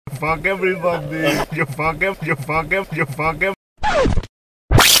fuck everybody. You fuck him, you fuck him, you fuck him.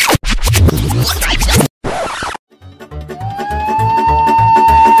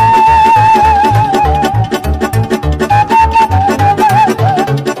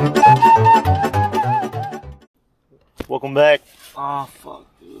 Welcome back. Ah, fuck,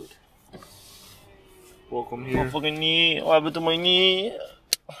 dude. Welcome here. My fucking knee. What happened to my knee?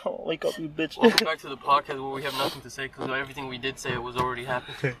 Wake up, you bitch. Welcome back to the podcast where we have nothing to say because everything we did say was already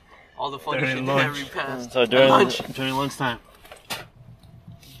happened. All the funny shit that we passed. So during lunchtime.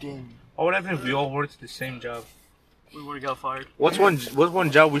 Damn. What would happen if we all worked the same job? We would have got fired. What's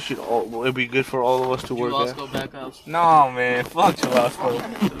one job we should all? It'd be good for all of us to work at. Go back house. No, man. Fuck Tabasco.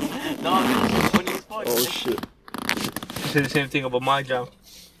 No, it's funny as fuck. Oh shit. You say the same thing about my job.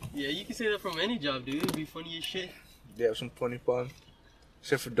 Yeah, you can say that from any job, dude. It'd be funny as shit. They have some funny fun.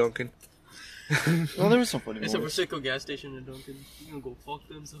 Except for Duncan. Well, there was some funny Except for moments. Sicko gas station in Duncan. You gonna go fuck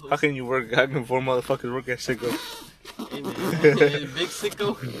themselves. How can you work? How can four motherfuckers work at Sicko? Hey, man. Big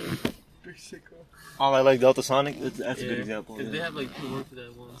Sicko. Big Sicko. Oh, I like Delta Sonic. That's a good Yeah, example. because Yeah. they have like two workers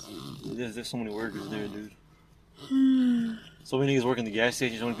at once. There's so many workers there, dude. So many niggas working the gas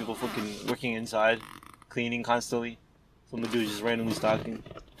station. So many people fucking working inside, cleaning constantly. Some dude just randomly stocking.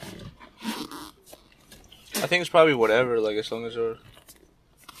 I think it's probably whatever. Like as long as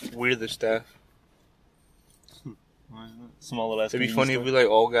we're the staff. Small little ass. It'd be convenience funny if store. we like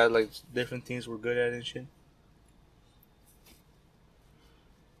all got like different things we're good at and shit.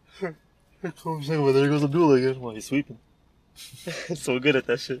 Well, there goes Abdul again. Well, he's sweeping. So good at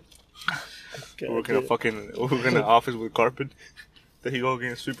that shit. We're working in an office with carpet. That he go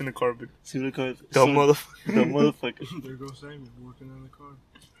again sweeping the carpet. See what I Dumb motherfucker. Dumb motherfucker. There goes Samuel working on the car.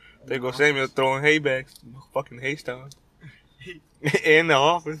 They go Samuel throwing hay bags. Fucking hay style. In the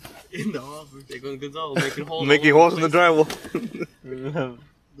office. In the office. They go Gonzalo making holes. Making all holes in over the place. drywall.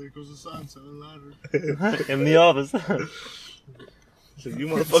 There goes the son selling ladder. In the office. So you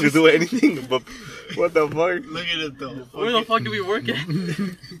motherfuckers do anything, but what the fuck? Look at it though. Where the fuck do we work at?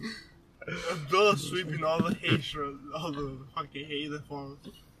 Abdullah sweeping all the hay shrubs, all the fucking hay that falls.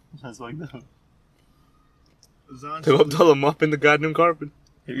 That's like that. Zan Tell Abdullah mopping the goddamn carpet.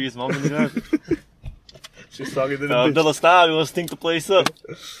 Here he is, mom in the garden. She's talking to the bitch. Abdullah, stop. You want to stink the place up.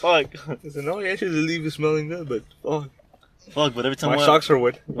 Fuck. I said, no, yeah, she's leave it smelling good, but fuck. Fuck, but every time My socks are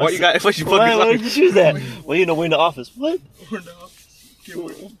wet. Why you got? Why you Why fucking did you choose that? Well, you know, we're in the office. What? we're in the office. Can't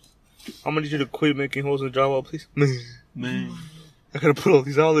wait. I'm gonna need you to quit making holes in the drywall, please. Man. I gotta put all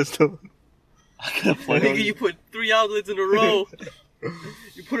these outlets down. I gotta play Nigga, you put 3 outlets in a row.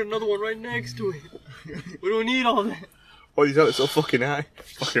 You put another one right next to it. We don't need all that. All these outlets so fucking high.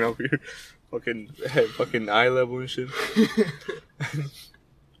 Fucking over here. Fucking eye level and shit.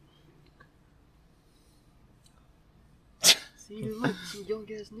 See, look, some young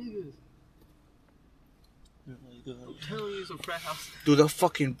ass niggas. I'm telling you, it's a frat house.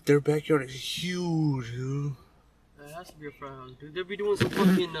 Dude, their backyard is huge, dude. That has to be a frat house, dude. They be doing some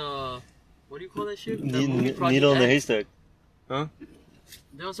fucking, what do you call that shit? That movie, Project Needle in the X? haystack. Huh?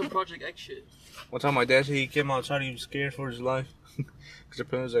 They're on some Project X shit. One time my dad said he came outside, he was scared for his life. Because the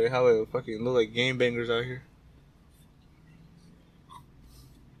parents like, how they fucking look like game bangers out here.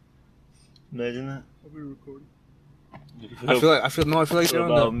 Imagine that. Are we recording? I feel like they're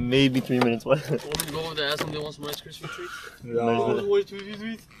on about maybe 3 minutes. What? Want me to go over there and ask them they want some Rice Krispie treats? No.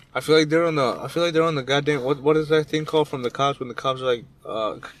 I feel like they're on the goddamn what is that thing called from the cops when the cops are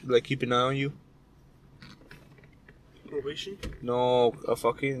like keep an eye on you? Probation? No, a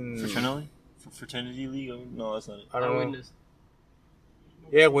fucking Fraternity league? No, that's not it. I don't know. Eyewitness.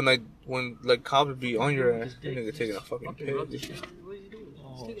 Yeah, when cops be on your ass, that nigga taking a fucking Fucking rub this piss. shit. What is he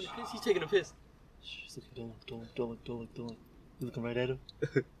doing? He's taking a piss. Shh, don't look. You looking right at him?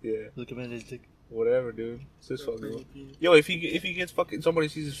 Yeah, Looking right at his dick. whatever, dude. It's his fucking. Yo, if he gets fucking somebody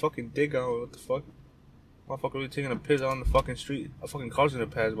sees his fucking dick out, what the fuck? Motherfucker really taking a piss on the fucking street. A fucking car's gonna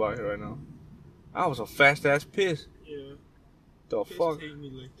pass by here right now. That was a fast ass piss. Yeah. The Piss fuck? take me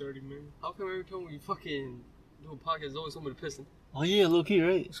like 30 minutes. How come every time we fucking do a podcast, there's always somebody pissing? Oh yeah, low key,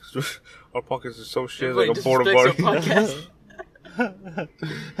 right? Our pockets are so shit, Everybody like a porta disrespects potty. our podcast.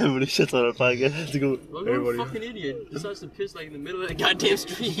 Everybody shits on our podcast. Have to go. Look, what a Everybody- fucking idiot decides to piss like in the middle of the goddamn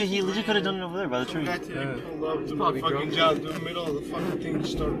street. He legit could have done it over there by the tree. That time pulled up to my Probably fucking drunk. job, in the middle of the fucking thing,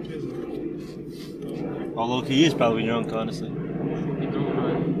 just started pissing. Oh, low key, he is probably drunk, honestly. He threw it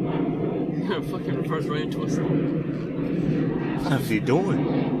right. Fucking reverse right into us. What's he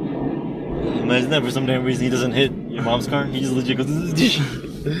doing? Imagine that for some damn reason he doesn't hit your mom's car. He just legit goes.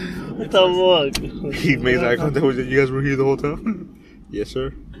 What the fuck? He made eye contact with you. You guys were here the whole time? Yes,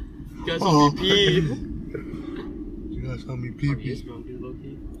 sir. You guys saw me pee. You guys saw me He is pee. drunk, dude,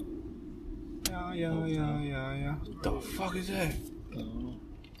 low-key. yeah. What the fuck is that? I don't know.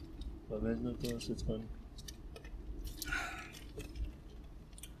 But imagine if that shit's funny.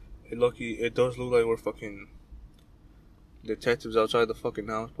 Hey, Lucky, it does look like we're fucking detectives outside the fucking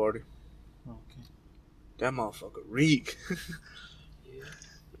house party. Okay. That motherfucker reek.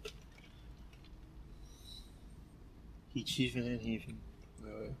 He chiefing and heaving.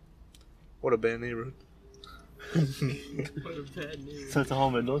 What a bad neighborhood. What a bad news. So to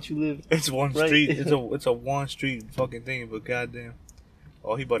home, and don't you live? It's one Right. street. It's a one street fucking thing, but goddamn.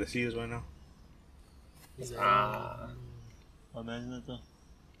 Oh, he about to see us right now. He's like, Imagine that though.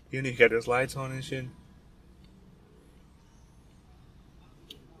 You need to get his lights on and shit.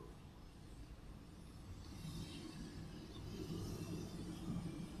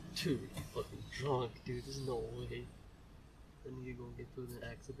 dude, you fucking drunk, dude. There's no way. Then you gonna get through an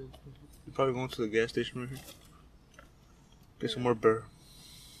accident. You're probably going to the gas station right here. Get some more beer.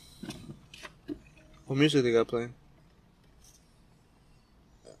 What music they got playing?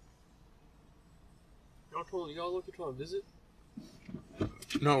 Y'all looking trying to visit?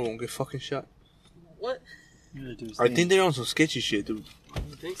 No, we won't get fucking shot. What? Yeah, dude, I think they're on some sketchy shit, dude.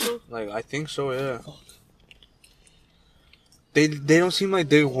 You think so? Like, I think so, yeah. They don't seem like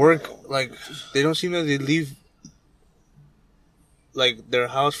they work, like, they don't seem like they leave, like, their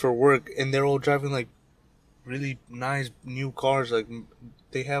house for work, and they're all driving, like, really nice new cars. Like,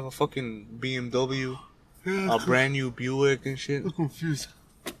 they have a fucking BMW, a brand new Buick and shit. I'm confused.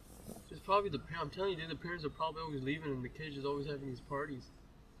 It's probably I'm telling you, dude, the parents are probably always leaving and the kids just always having these parties.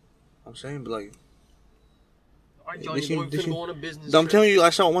 I'm saying, but, like, Alright, Johnny, seem- boy, they we finna seem- go on a business I'm trip. telling you, I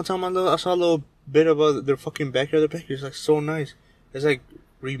saw one time I saw a little bit about their fucking backyard. Their backyard is like so nice. It's like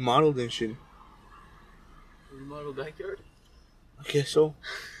remodeled and shit. Remodel backyard? I guess so.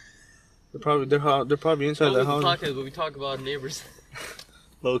 They're probably inside That the was the house. podcast, but we talk about neighbors.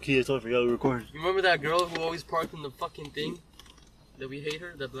 Low key, I totally forgot we recorded. You remember that girl who always parked in the fucking thing? That we hate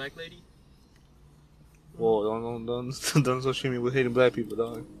her? That black lady? Whoa, don't associate me with hating black people,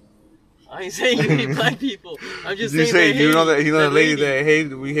 dog. I ain't saying you hate black people. I'm just You saying say they you hate know that that lady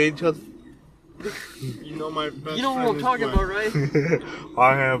that we hate each other. You know my best You know friend what I'm is talking black. about, right?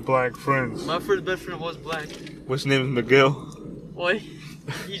 I have black friends. My first best friend was black. What's his name is Miguel. Boy,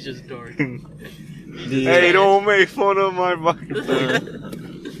 he's just dark. Hey, don't make fun of my fucking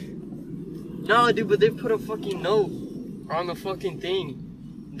friend. No, dude, but they put a fucking note on the fucking thing.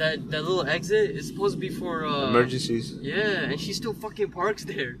 That little exit is supposed to be for Emergencies. Yeah, and she still fucking parks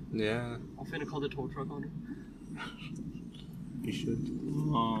there. Yeah, I'm finna call the tow truck on her. you should.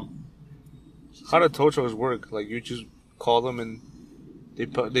 Oh. How do tow trucks work? Like, you just call them and they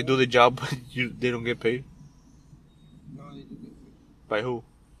do the job, but they don't get paid? No, they do get By who?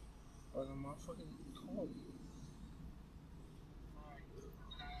 by the motherfucking call.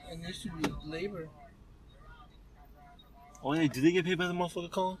 It needs to be labor. Oh yeah, do they get paid by the motherfucker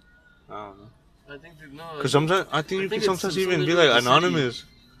calling? I don't know. I think that, no. Cause sometimes I think I you think can it's sometimes something even to be do like with the city. anonymous.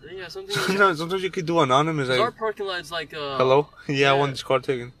 Yeah, something. Sometimes you could do anonymous. Our Like, parking lot's like hello? Yeah, I want this car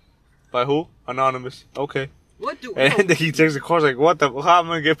taken. By who? Anonymous. Okay. What do? And then he takes the car. Like, what the? How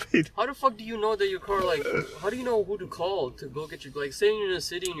am I gonna get paid? How the fuck do you know that your car like? How do you know who to call to go get your like? Say you're in a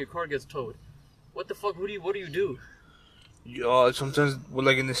city and your car gets towed. What the fuck? What do you do? Sometimes, well,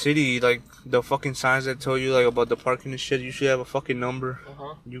 like in the city, like the fucking signs that tell you like about the parking and shit, you should have a fucking number.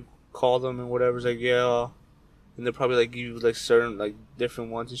 You call them and whatever. It's like, yeah, and they'll probably like give you like certain like different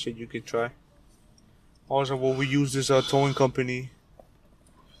ones and shit you could try. Also, well, we use this towing company.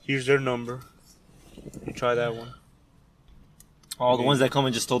 Here's their number. You try that one. Oh, the ones that come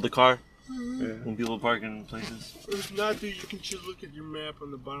and just stole the car Yeah. when people park in places. If not, dude, you can just look at your map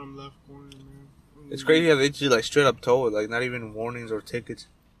on the bottom left corner, man. It's crazy how they just like straight up tow it, like not even warnings or tickets.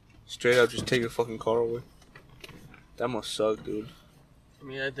 Straight up, just take your fucking car away. That must suck, dude. I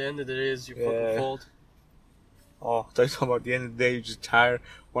mean, at the end of the day, it's your Yeah. fucking fault. Oh, talking about the end of the day, you're just tired,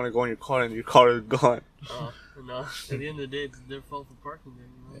 want to go in your car, and your car is gone. No, at the end of the day, it's their fault for parking there.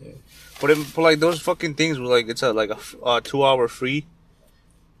 You know? But like those fucking things were like it's a 2-hour free,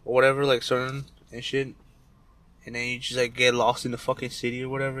 or whatever, like certain and shit, and then you just like get lost in the fucking city or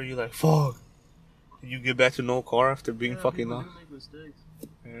whatever. You're like, fuck. You get back to no car after being fucking people lost. do make mistakes.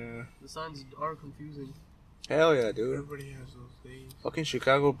 Yeah. The signs are confusing. Hell yeah, dude. Everybody has those days. Fucking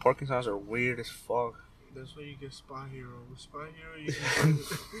Chicago parking signs are weird as fuck. That's why you get Spot Hero. With Spot Hero, you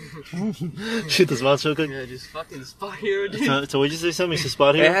can Shit, the spot so good. Yeah, just fucking spot here, dude. So what'd you say? Something? You said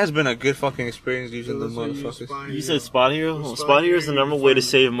spot It hero? has been a good fucking experience using the That's why you use motherfuckers. Spot You Hero. said spot hero? With Well, Spot spot hero is the Hero, number you way to find-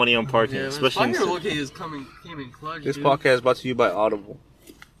 save money on parking, Yeah, man, especially spot in here, cities. okay, is came in clutch, This dude. podcast is brought to you by Audible.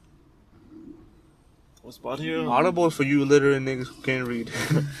 What spot hero? Audible is for you littering niggas who can't read.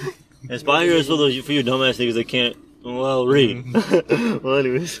 Inspire is for you dumbass niggas that can't, well, read. Well,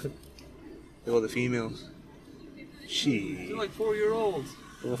 anyways. They were the females. They're like 4-year-olds.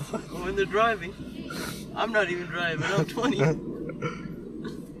 When they're driving. I'm not even driving, I'm 20.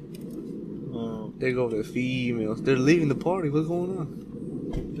 They go the females. They're leaving the party. What's going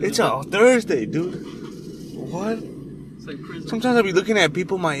on? It's a Thursday, dude. What? It's like prison. Sometimes I be looking at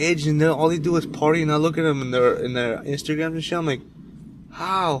people my age and all they do is party, and I look at them in their Instagrams and shit. I'm like,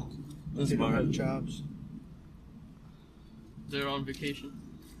 how? That's They don't about have right. jobs. They're on vacation.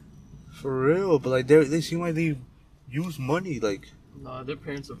 For real? But like they seem like they use money. Like Nah, their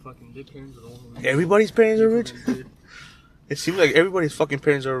parents are all rich. everybody's parents are rich. Dude. It seems like everybody's fucking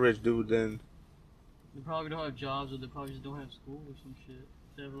parents are rich, dude. Then They probably don't have jobs, or they probably just don't have school or some shit.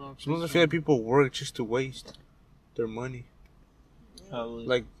 They have a lot of sometimes I free feel like time. people work just to waste their money. Probably.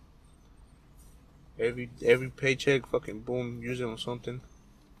 Like every paycheck, fucking boom, use it on something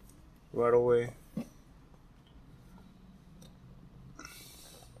right away.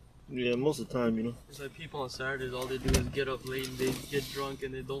 Yeah, most of the time, you know. It's like people on Saturdays, all they do is get up late and they get drunk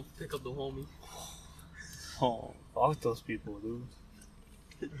and they don't pick up the homie. Oh. Fuck those people, dude.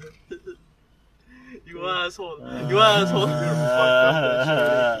 You asshole. You asshole.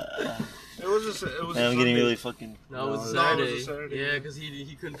 It was Man, I'm getting really fucking. No, it was No, a it was Saturday. a Saturday, Yeah, yeah. because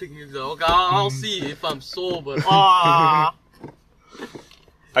he couldn't pick me up. He's like, okay, I'll see if I'm sober. I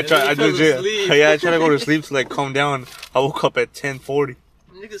And try. then I he fell do. asleep. Yeah, I try to go to sleep to like calm down. I woke up at 10:40.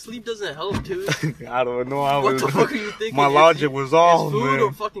 Nigga, sleep doesn't help, dude. I don't know. I What was. the fuck are you thinking? My Is logic it- was is off, food man.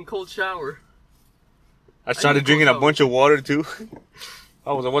 or fucking cold shower? I started need drinking a cold bunch of water too.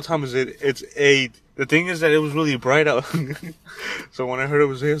 I was like, "What time is it?" It's 8. The thing is that it was really bright out, so when I heard it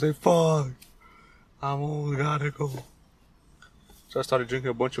was 8, I was like, "Fuck, I'm only gotta go." So I started drinking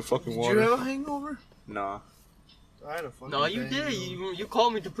a bunch of fucking Did water. you have a hangover? Nah, I had a fucking No, you bad did. hangover. You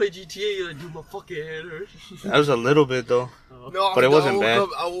called me to play GTA. You're like, dude, my fucking head hurts. that was a little bit though. No, But it wasn't I woke bad. Up,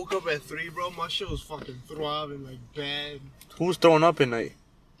 I woke up at 3, bro. My shit was fucking throbbing like bad. Who was throwing up at night?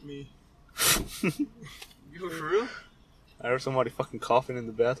 Me. You for real? I heard somebody fucking coughing in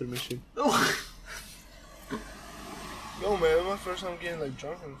the bathroom and shit. Yo, man, it was my first time getting like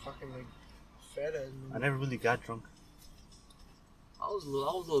drunk and fucking like fat ass. I never really got drunk. I was a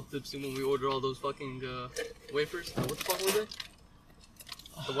little tipsy when we ordered all those fucking wafers. What the fuck were they?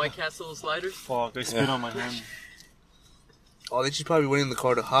 The White Castle sliders. Fuck, I spit on my hand. Oh, they just probably went in the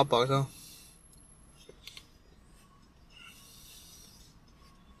car to hotbox, huh?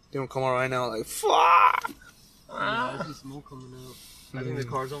 They don't come out right now like, fuck! Yeah, I see smoke coming out. I think the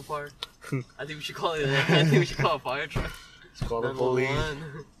car's on fire. I think we should call it. I think we should call a fire truck. Let's call the police.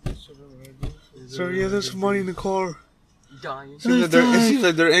 911. Sir, yeah, there's somebody in the car. Dying. It seems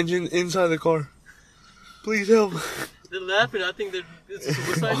like their engine inside the car. Please help. They're laughing. I think it's a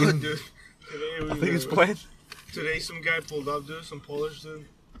suicide. Oh, dude. Today, I think it's planned. Today some guy pulled up, dude. Some Polish dude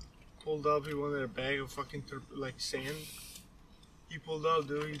pulled up. He wanted a bag of fucking like sand. He pulled up,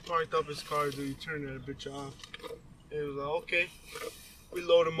 dude. He parked up his car, dude. He turned that bitch off. It was like, okay. We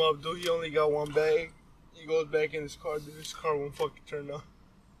load him up, dude. He only got one bag. He goes back in his car, dude. His car won't fucking turn on.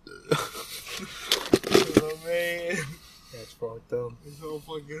 Oh, man. That's fucked up. It's so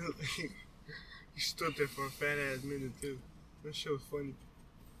fucking. He stood there for a fat ass minute, too. That shit was funny.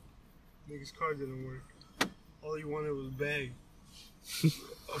 Nigga's car didn't work. All he wanted was a bag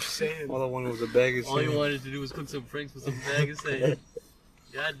of sand. All I wanted was a bag of All you sand. wanted to do was cook some franks with some bag of sand.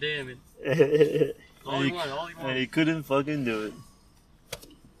 God damn it. All you wanted. All you And wanted. he couldn't fucking do it.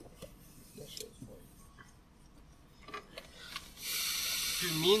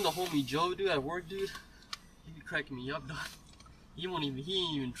 Dude, me and the homie Joe, dude, at work, dude, he be cracking me up, dog. He ain't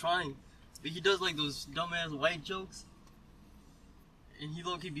even trying. But he does like those dumbass white jokes. And he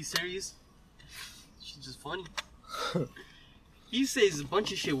low-key be serious. Shit's just funny. He says a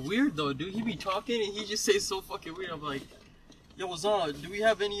bunch of shit weird though, dude. He be talking and he just says so fucking weird. I'm like, yo, what's up? Do we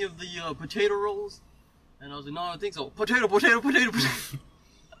have any of the potato rolls? And I was like, no, I don't think so. Potato.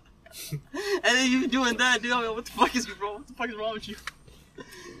 And then you be doing that, dude. I'm like, what the fuck is wrong? What the fuck is wrong with you?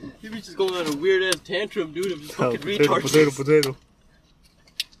 You be just going on a weird ass tantrum, dude, of just Oh, fucking potato, retards. potato.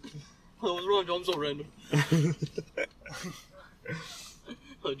 Oh, what's wrong, Joe? I'm so random.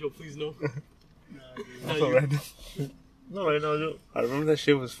 Oh, Joe, please no. Nah, So you- random. No, right now, Joe. I remember that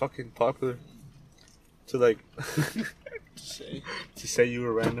shit was fucking popular. To like to say you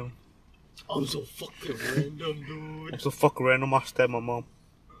were random. I'm so fucking random, dude. I'm so fucking random. I stabbed my mom.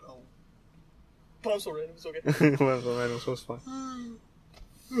 I'm so random. It's okay. I'm so random, so it's fine.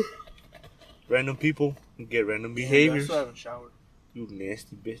 Random people get random I behaviors. still haven't showered. You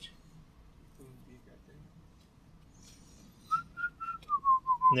nasty bitch.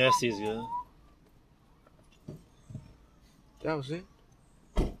 Nasty is good. That was it.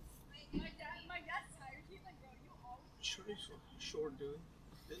 Shorty's fucking short, dude.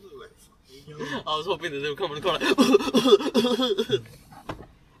 They look like fucking young. I was hoping that they would come in the corner.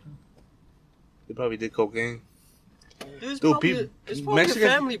 They probably did cocaine. Dude, it's Dude, probably, it's probably Mexican-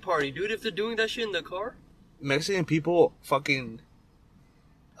 a family party, dude. If they're doing that shit in the car. Mexican people fucking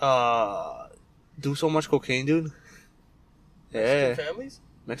do so much cocaine, dude. Yeah, Mexican families?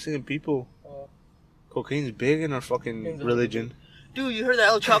 Mexican people. Oh. Cocaine's big in our fucking In the- religion. Dude, you heard that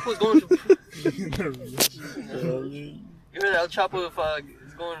El Chapo's going to... You heard that El Chapo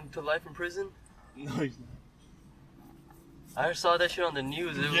is going to life in prison? No, he's I saw that shit on the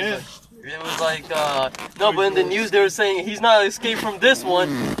news. It was Yeah. like no, but in the news they were saying he's not escaped from this one.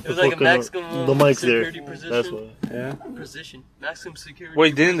 It was like a Fucking, maximum the mic's there. security position. That's why. Yeah. Position. Maximum security.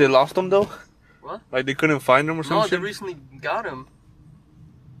 Wait, didn't they lost him though? What? Like they couldn't find him or No, something? they recently got him.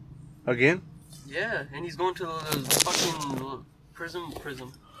 Again? Yeah, and he's going to the fucking prison for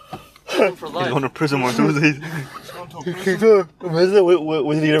He's life. going to prison on Tuesdays. going to a prison.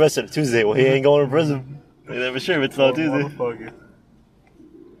 When did he get arrested? Tuesday. Well, he ain't going to prison. Yeah, for sure, it's not Tuesday. Motherfucker.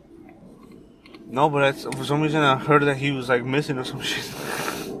 No, but that's, for some reason I heard that he was like missing or some shit.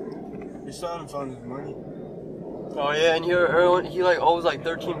 He still haven't found his money. Oh yeah, and he like owes like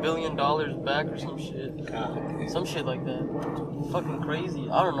 $13 billion back or some shit. God. Some shit like that. Fucking crazy.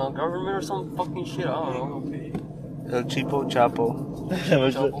 I don't know, government or some fucking shit. I don't know. El Chipo Chapo.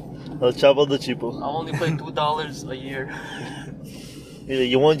 Chapo. El Chapo the Chipo. I only pay $2 a year. He's like,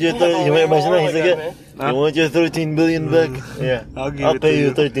 you want your imagine that? He's like, yeah, you want your 13 billion back? Yeah, I'll pay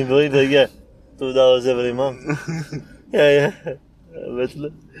you 13 billion. He's like, yeah, $2 every month. Yeah.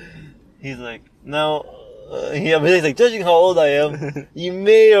 Eventually. He's like, now, yeah, but he's like, judging how old I am, you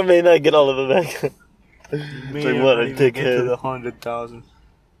may or may not get all of it back. May like, or what, not a even get to dickhead. the 100,000.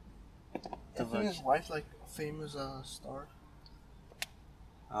 I think his wife like a famous star.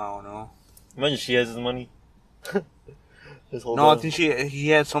 I don't know. Imagine she has his money. His whole No, I time. think he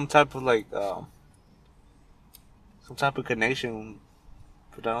had some type of like some type of connection,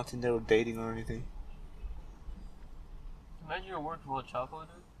 but I don't think they were dating or anything. Imagine you worked with El Chapo, dude.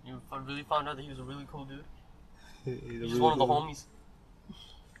 You really found out that he was a really cool dude. He's He's just one of the homies.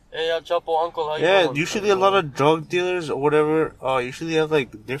 Hey, El Chapo uncle, how you Yeah, doing? usually a lot of drug dealers or whatever, usually have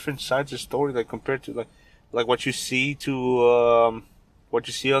like different sides of story, like compared to like what you see to what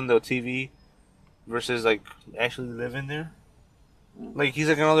you see on the TV versus like actually living there. Like he's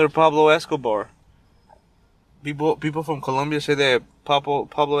like another Pablo Escobar. People from Colombia say that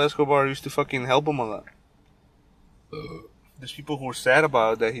Pablo Escobar used to fucking help him a lot. There's people who were sad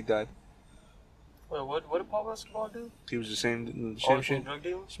about it that he died. Wait, what did Pablo Escobar do? He was the same Always shit, drug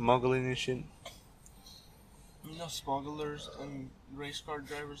dealing? smuggling and shit. You know, smugglers and race car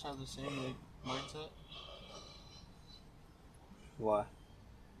drivers have the same like mindset Why?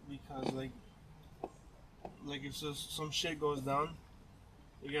 because like if some shit goes down,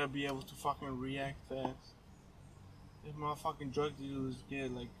 you gotta be able to fucking react fast. If motherfucking drug dealers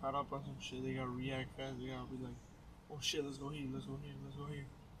get like caught up on some shit, they gotta react fast. They gotta be like, oh shit, let's go here, let's go here, let's go here.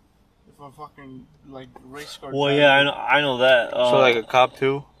 If a fucking like race car. Well, driver- yeah, I know that. So like a cop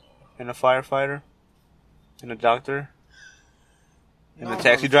too, and a firefighter, and a doctor, and No, a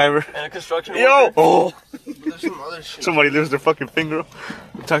taxi motherfucker. driver. And a construction Yo! worker? Oh! But there's some other shit. Somebody lifts their fucking finger up.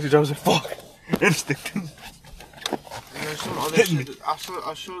 The taxi driver's like, fuck! Instinct. And there's some other Hit me. shit. I'll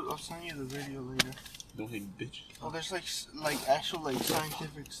send you the video later. Don't hit me, bitch. Oh, there's like actual like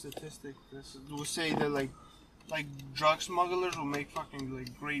scientific statistic that will say that like drug smugglers will make fucking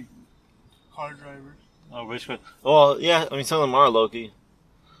like great car drivers. Oh, rich man. Well, yeah, I mean, some of them are low-key.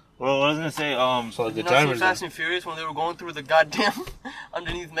 Well, what I was gonna say, So Did the you not see drivers. Fast and Furious when they were going through the goddamn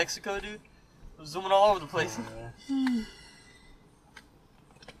underneath Mexico, dude? It was zooming all over the place.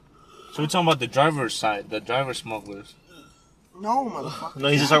 So we're talking about the driver's side, the driver smugglers. No, motherfucker. no,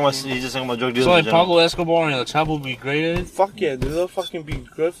 he's just talking about drug dealers. So in like general. Pablo Escobar and El Chapo would be great at it. Fuck yeah, dude. They'll fucking be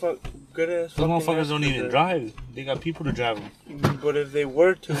good ass. Those motherfuckers don't even drive. They got people to drive them. But if they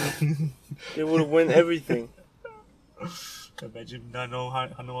were to, they would win everything. Imagine not know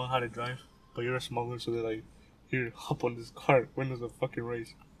how to drive, but you're a smuggler, so they're like, here, hop on this car, win us a fucking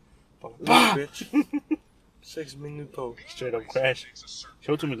race. Bah! Bitch. 6 minutos. Straight up crash.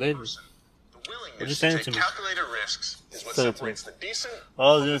 Show it to me later. Or just send it to me. Calculated risks is what Send it to me. separates the decent. I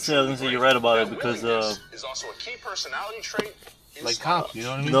was gonna say you're right about it because Willingness is also a key personality trait. in Like smugglers. cops, you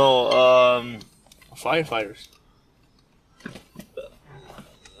know what I mean? no, Firefighters.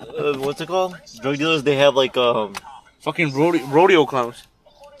 what's it called? Drug dealers, they have like Fucking rodeo clowns.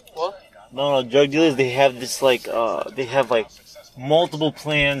 What? no, drug dealers, they have this like they have like multiple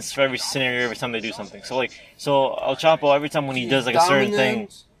plans for every scenario every time they do something. So El Chapo, every time when he does like a certain thing,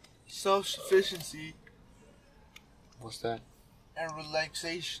 self-sufficiency, What's that? and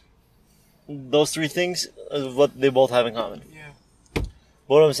relaxation. those three things is what they both have in common. Yeah.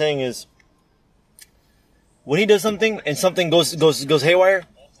 What I'm saying is, when he does something and something goes haywire,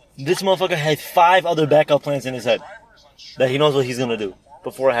 this motherfucker had 5 other backup plans in his head that he knows what he's gonna do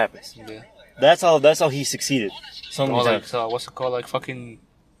before it happens. Yeah. That's how he succeeded. So many Or like, times. what's it called? Like fucking,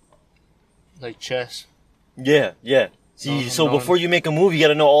 like chess. Yeah. See, so no, before you make a move, you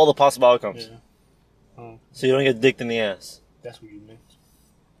gotta know all the possible outcomes. Yeah. Oh. So you don't get dicked in the ass. That's what you meant.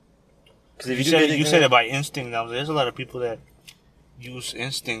 Because if You you, said do it, get you dicked said in it by instinct. Now there's a lot of people that use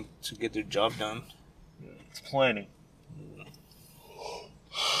instinct to get their job done. it's planning. You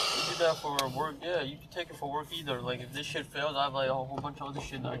do that for work, yeah, you can take it for work either. Like, if this shit fails, I have like a whole bunch of other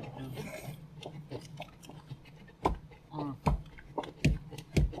shit that I can do.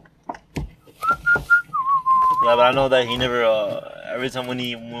 Yeah, but I know that he never. Every time when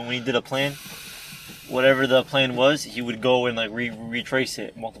he did a plan, whatever the plan was, he would go and like retrace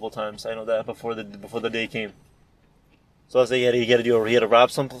it multiple times. I know that before the day came. So I say he had to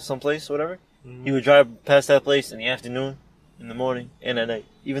rob someplace, whatever. Mm-hmm. He would drive past that place in the afternoon, in the morning, and at night.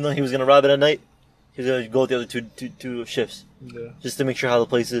 Even though he was gonna rob it at night, he was gonna go with the other two shifts Yeah. just to make sure how the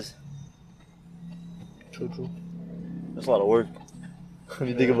place is. True. That's a lot of work. When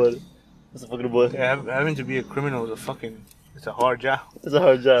you think about it, that's a fucking boy. Yeah, having to be a criminal is it's a hard job. It's a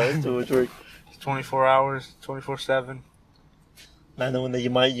hard job. It's too much work. It's 24 hours, 24/7. Not knowing that you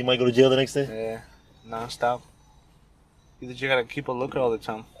might go to jail the next day. Yeah, non-stop. You gotta keep a lookout all the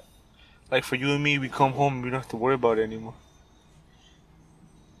time. Like for you and me, we come home and we don't have to worry about it anymore.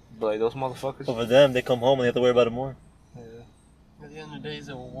 But like those motherfuckers. But for them, they come home and they have to worry about it more. Yeah. At the end of the day, is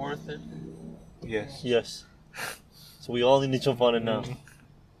it worth it? Yes. Yes. So we all need to jump on it now.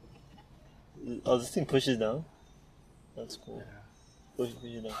 Oh, this thing pushes down. That's cool. Pushes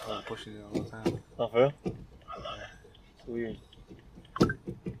down. I'm pushing it all the time. Oh, for real? It's weird.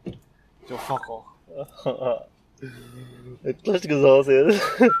 Yo, fuck off. El Plástico's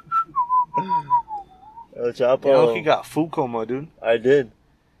El Chapo. Yo, he got food coma, dude. I did.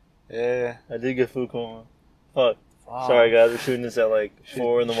 Yeah. I did get food coma. Fuck. Wow. Sorry, guys. We're shooting this at like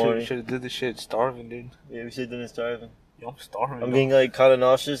 4 in the morning. Should have did this shit starving, dude. Yeah, we should have done it starving. Yo, I'm starving. I'm yo. getting like kind of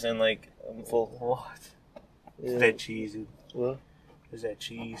nauseous and like I'm full. What? Yeah. It's that cheese, dude. What? It's that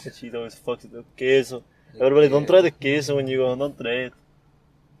cheese. The cheese always fucks it up. Queso. Everybody, don't try the queso when you go. Don't try it.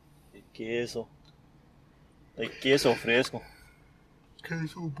 The queso. Like queso fresco.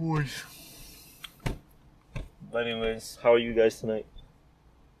 Queso boys. But anyways, how are you guys tonight?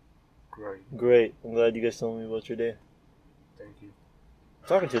 Great. Great. I'm glad you guys told me about your day. Thank you. I'm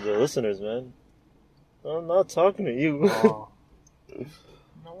talking to the listeners, man. I'm not talking to you. Oh,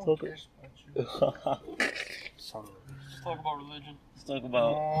 No one Okay. cares about you. son of a- Let's talk about religion. Let's talk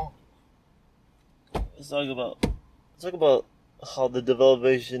about. No. Let's talk about how the develop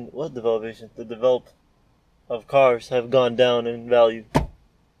of cars have gone down in value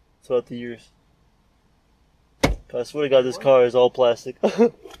throughout the years. 'Cause I swear to God, this car is all plastic.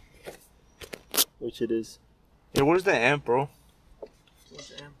 Which it is. Yeah, where's the amp, bro? What's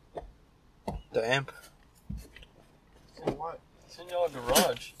the amp? The amp. For what? It's in your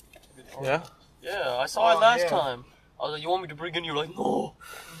garage. Yeah? Yeah, I saw it Oh, last yeah. time. I was like, you want me to bring it in? You're like, no,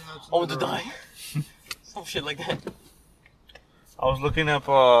 I want to die. Some shit like that. I was looking up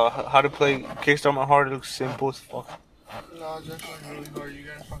how to play Kickstart My Heart. It looks simple as fuck. No, it's actually really hard. You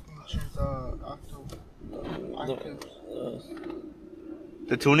gotta fucking choose octave.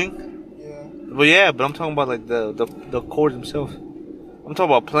 The tuning? Yeah. Well, yeah, but I'm talking about like the chords themselves. I'm talking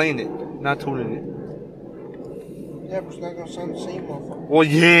about playing it, not tuning it. Yeah, but it's not gonna sound the same, motherfucker. Well,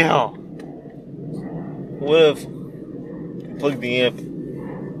 yeah. What if you plug the amp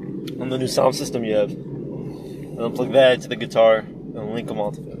on the new sound system you have, and unplug that to the guitar and link them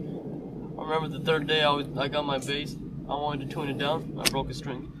all together? I remember the third day I got my bass. I wanted to tune it down. I broke a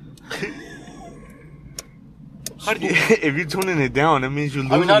string. How do you, if you're tuning it down, that means you're I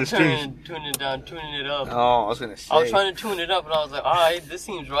losing mean, not the strings. tuning it down, tuning it up. Oh, I was gonna say. I was trying to tune it up, and I was like, alright, this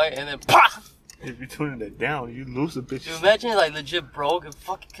seems right. And then, PAH! If you're tuning it down, you lose the bitch. Dude, imagine it like legit broke. It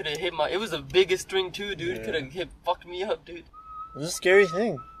fucking could have hit my. It was the biggest string too, dude. Yeah. Could have fucked me up, dude. It's a scary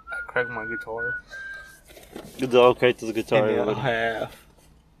thing. I cracked my guitar The dog cracked the guitar. in everybody. half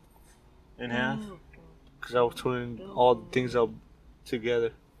In half. because I was tuning all the things up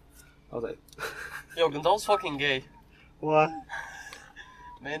together. I was like, Yo, Gonzalo's fucking gay. what?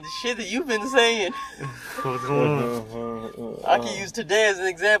 Man, the shit that you've been saying. What's going on? I can use today as an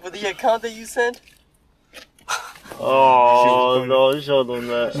example. The account that you sent. Oh, no, show them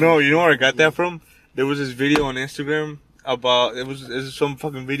that. No, you know where I got that from? There was this video on Instagram about it was some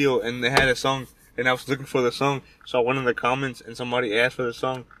fucking video, and they had a song, and I was looking for the song, so I went in the comments, and somebody asked for the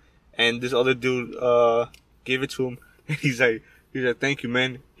song, and this other dude gave it to him, and he's like, thank you,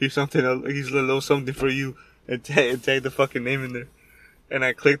 man. Here's something, here's a little something for you, and tag the fucking name in there, and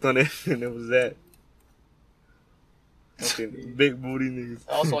I clicked on it, and it was that. Fucking big booty niggas.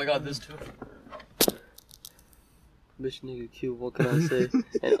 Also, I got this too. Bitch nigga cute, what can I say?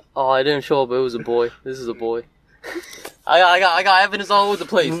 And, oh, I didn't show up, but it was a boy. This is a boy. I got evidence all over the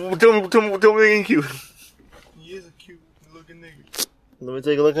place. Tell me he ain't cute. He is a cute looking nigga. Let me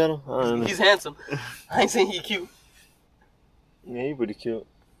take a look at him. I don't know. He's handsome. I ain't saying he cute. Yeah, he's pretty cute.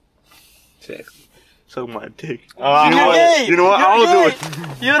 Check. Suck my dick. You know what? Gay. You know what? I You're will gay. do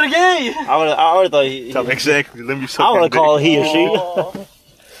it. You're gay. I would have thought he. Exactly. Let me suck I my would dick. have called he or she. Oh,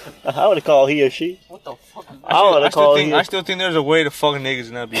 I would have called he or she. what the fuck? I would have called he. I still think there's a way to fuck niggas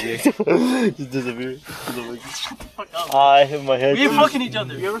and not be gay. Just disappear. Fuck up. I hit my head. We ain't fucking each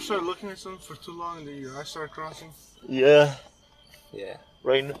other. You ever start looking at something for too long and then your eyes start crossing? Yeah, Yeah.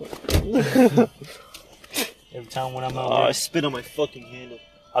 right now. Every time when I'm Oh, I spit on my fucking handle.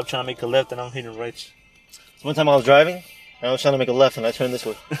 I'm trying to make a left and I'm hitting right. One time I was driving, and I was trying to make a left, and I turned this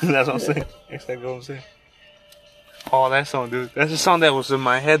way. That's what I'm saying. Exactly what I'm saying. Oh, that song, dude. That's the song that was in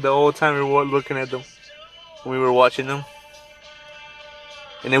my head the whole time we were looking at them. When we were watching them.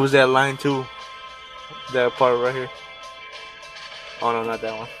 And it was that line, too. That part right here. Oh, no, not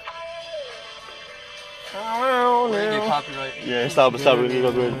that one. We're gonna get copyright. Yeah, stop, really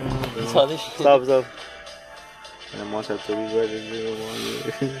go good. Saw this shit. Stop. And once after we read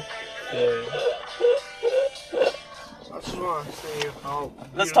it, I just want to say how.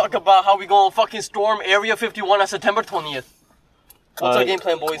 Let's talk about how we gonna fucking storm Area 51 on September 20th. What's our game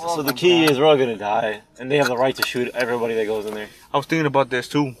plan, boys? So the key is we're all gonna die, and they have the right to shoot everybody that goes in there. I was thinking about this,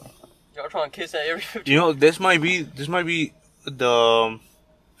 too. Y'all trying to kiss at Area 51? You know, this might be the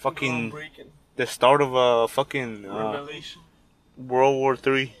fucking the start of a fucking Revelation. World War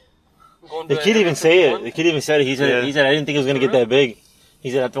III. The kid even say it. The kid even said it. He said I didn't think it was gonna get that big. He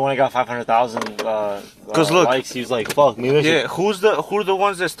said after when I got 500,000 look- likes, he was like, "Fuck me." Yeah, who are the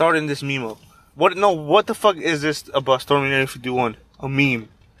ones that started this meme? What the fuck is this about storming Area 51? A meme.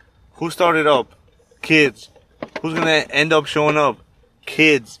 Who started up? Kids. Who's gonna end up showing up?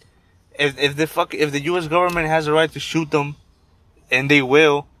 Kids. If the U.S. government has the right to shoot them, and they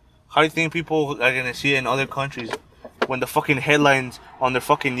will, how do you think people are gonna see it in other countries? When the fucking headlines on their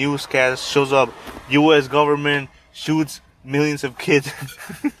fucking newscast shows up, U.S. government shoots millions of kids.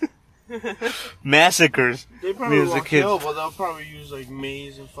 Massacres They probably millions of won't kids. kill, but they'll probably use like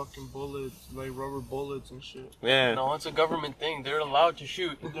maze and fucking bullets, like rubber bullets and shit. Yeah. No, it's a government thing. They're allowed to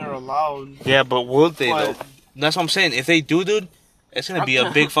shoot. They're allowed. Yeah, but will they But- though? That's what I'm saying. If they do, dude, it's gonna be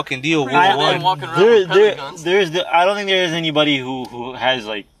a big fucking deal. Pretty sure they're Worldwide. walking around with pellet guns. I don't think there is anybody who has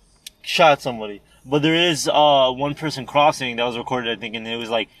like shot somebody. But there is one person crossing that was recorded, I think, and it was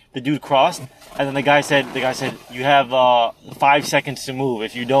like the dude crossed, and then the guy said, "You have 5 seconds to move.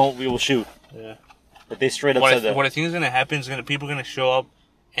 If you don't, we will shoot." Yeah. But they straight up What said that. I think is gonna happen is people are gonna show up,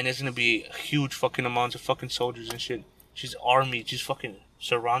 and it's gonna be huge fucking amounts of fucking soldiers and shit. Just army, just fucking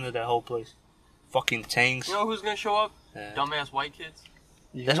surrounded that whole place. Fucking tanks. You know who's gonna show up? Yeah. Dumbass white kids.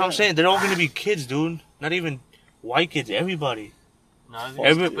 That's what I'm saying. They're all gonna be kids, dude. Not even white kids. Everybody. Nah,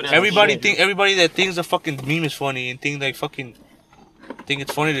 they're stupid as shit. Everybody that thinks the fucking meme is funny and think it's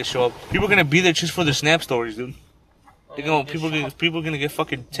funny to show up. People are gonna be there just for the snap stories, dude. They're gonna, people are gonna get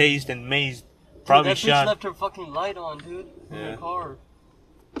fucking tased and mazed, probably Dude, that bitch shot. left her fucking light on, dude. In Yeah. the car.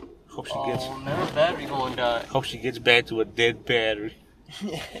 Hope she gets. Oh, man, her battery going to die. Hope she gets back to a dead battery. She's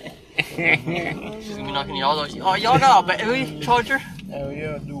gonna be knocking y'all out. Oh, y'all got a battery charger? Hell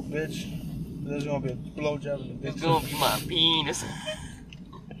yeah, dude, bitch. There's gonna be a blowjob in the It's bitch. gonna be my penis.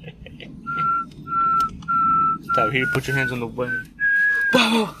 Stop here. Put your hands on the button.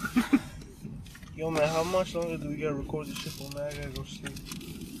 Yo, man, how much longer do we gotta record this shit for, man? I gotta go sleep.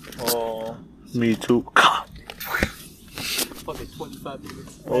 Oh. Me too. Fucking 25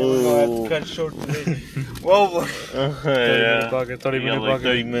 minutes. Man, we're gonna have to cut it short today. Whoa, Yeah. 30 We minute got like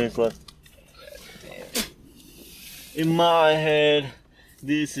 30 minutes left. In my head,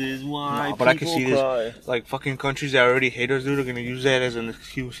 this is why Nah, but I can people see this. cry. Like fucking countries that already hate us, dude, are gonna use that as an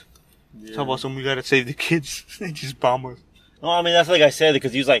excuse. Talk about something we gotta save the kids. They just bomb us. No, I mean that's like I said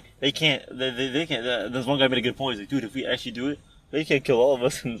because he was like they can't. They can't. There's one guy made a good point. He's like, dude, if we actually do it, they can't kill all of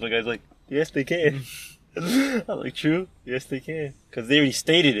us. And the guy's like, yes, they can. I'm like, true. Yes, they can. Because they already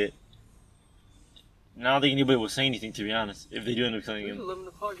stated it. Now I don't think anybody will say anything, to be honest, if they do end up killing It's him. 11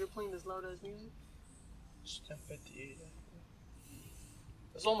 o'clock, you're playing this loud ass music?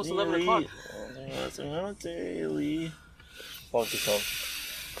 It's almost 11 o'clock. Daily. Fuck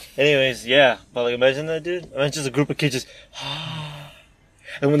yourself. Anyways, yeah. But like, imagine that, dude. Imagine just a group of kids just.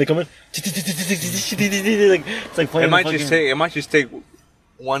 And when they come in, like it's like playing. It might just take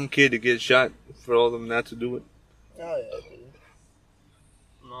one kid to get shot for all of them not to do it. Oh yeah, dude.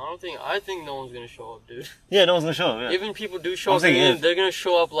 No, I think no one's gonna show up, dude. Yeah, no one's gonna show up. Yeah. Even people do show up, they're gonna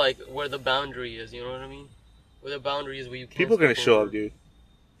show up like where the boundary is. You know what I mean? Where the boundary is, where you can't. People are gonna show up, dude.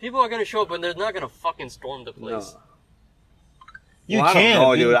 People are gonna show up, but they're not gonna fucking storm the place. No. You I can, don't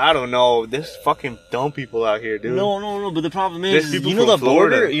know, dude. I don't know. There's fucking dumb people out here, dude. No. But the problem is, There's you people know the from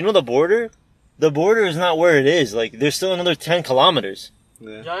Florida. border. You know the border. The border is not where it is. Like, there's still another 10 kilometers.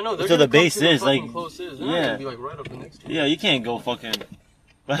 Yeah. Yeah, I know. They're So gonna the base come to is, like, close is. They're yeah. not gonna be like right up next to you. Yeah, you can't go fucking.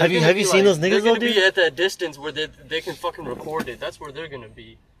 But They're have you seen those They're niggas though, gonna dude? be at that distance where they can fucking record it. That's where they're gonna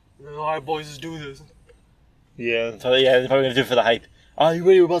be. They're like, alright, boys, let's do this. Yeah, so yeah, they're probably gonna do it for the hype. Are you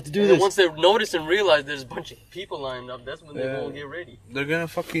ready? We're about to do And then this. once they notice and realize there's a bunch of people lined up, that's when they Yeah. go and get ready. They're gonna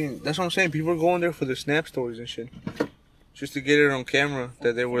fucking. That's what I'm saying. People are going there for the snap stories and shit, just to get it on camera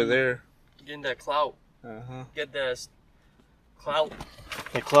that they were there. Getting that clout. Get that clout.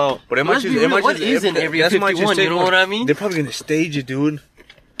 The clout. But it might Let's just. be It real, might what just. is in Area that might just 51, take you know more- what I mean? They're probably gonna stage it, dude.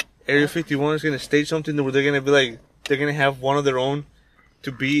 Area 51 is gonna stage something where they're gonna be like, they're gonna have one of their own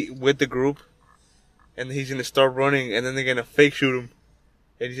to be with the group, and he's gonna start running, and then they're gonna fake shoot him,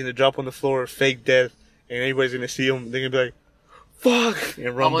 and he's gonna drop on the floor, fake death, and everybody's gonna see him. They're gonna be like, "Fuck!"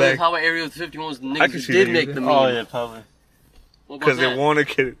 and run back How about Area 51's I niggas can see did that, make yeah. the meme? Oh yeah, probably. What about because they that? want to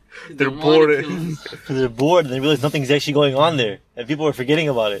get it. They They're wanna bored. kill us. Because they're bored and they realize nothing's actually going on there, and people are forgetting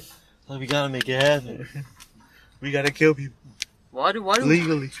about it. So we gotta make it happen. We gotta kill people Why do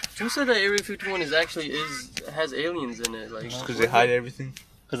legally who said that Area 51 has aliens in it? Like, because they hide everything.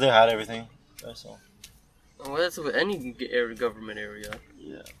 Because they hide everything. That's all. well, that's with any area, government area.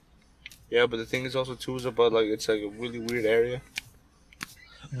 Yeah. Yeah, but the thing is also too is about like it's like a really weird area.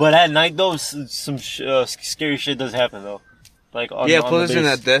 But at night though, some scary shit does happen though. Like on, Yeah, on plus the in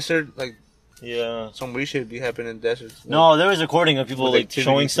base. that desert, like Yeah. some weird shit be happening in deserts. No, there was a recording of people With like activities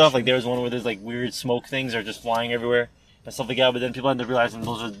showing and stuff. shit. Like there was one where there's like weird smoke things are just flying everywhere and stuff like that. But then people end up realizing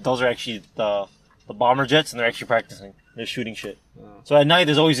those are actually the bomber jets, and they're actually practicing. They're shooting shit. Oh. So at night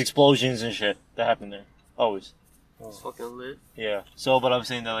there's always explosions and shit that happen there. Always. It's fucking lit. Yeah. So, but I'm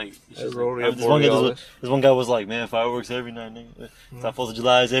saying that like, it's just, Aurora this one guy Borealis. this one guy was like, man, fireworks every night, nigga. It's not 4th of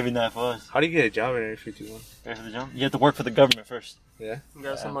July, it's every night for us. How do you get a job at Area 51? Ready for the jump? You have to work for the government first. You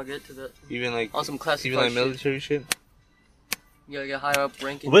got some. I'll get to that. Even like On some classified even like shit. military shit. You gotta get higher up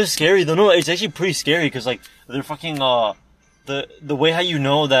ranking. But it's scary though. No, it's actually pretty scary because like they're fucking the way how you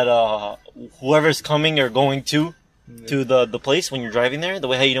know that whoever's coming or going to the place when you're driving there, the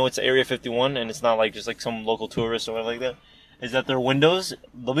way how you know it's Area 51 and it's not like just like some local tourist or whatever like that, is that their windows,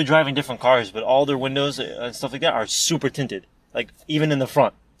 they'll be driving different cars, but all their windows and stuff like that are super tinted. Like even in the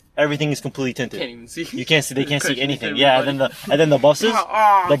front, everything is completely tinted. Can't even see. You can't see. They can't see Crashing anything. into Yeah, and then the buses,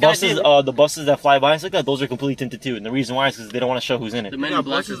 goddamn. the buses that fly by and stuff like that, those are completely tinted too. And the reason why is because they don't want to show who's in The it. men You in got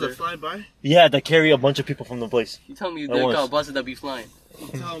black buses is that there. fly by? Yeah, that carry a bunch of people from the place. You tell me That they was. got buses that be flying. You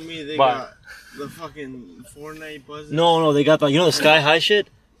tell me they But- got the fucking Fortnite buses? No, they got the the sky high shit.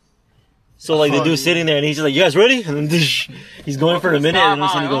 So like the Oh, dude's yeah. sitting there and he's just like, "You guys ready?" And then he's going for a minute and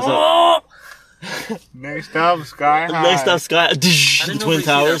then he goes up. Next stop, Sky High. Next up, sky, I the didn't know twin they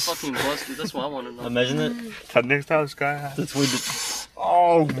towers. see that fucking bus. That's what I want to know. Imagine it. Next stop, Sky High. The twin.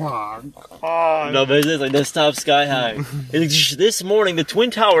 Oh my god. No, but it's like next stop, sky high. It's like, this morning, the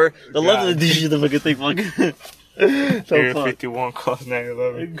twin tower, the level of the fucking thing, fucking. Area So fuck. 51 cost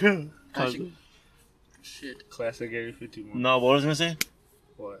 911. Actually, shit. Classic Area 51. No, what was I gonna say?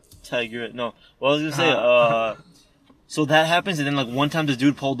 What? Tag your no. What I was gonna say, so that happens, and then like one time this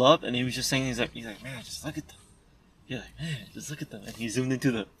dude pulled up, and he was just saying, he's like, man, just look at them. You're like, man, just look at them. And he zoomed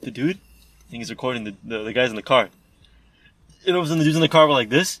into the dude, and he's recording the guys in the car. And all of a sudden, the dudes in the car were like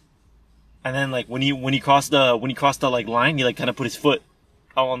this, and then like when he crossed the like line, he like kind of put his foot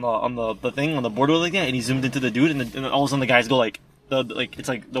out on the thing on the border like that, and he zoomed into the dude, and then all of a sudden the guys go like it's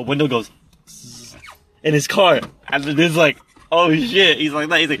like the window goes in his car, and the dude's like, oh shit, he's like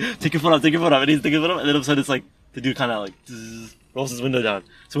that, he's like, take your foot off, and he's taking his foot off, and then all of a sudden it's like the dude kind of like rolls his window down.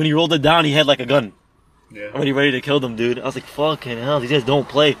 So when he rolled it down, he had like a gun, Yeah. already ready to kill them, dude. I was like, fucking hell, these guys don't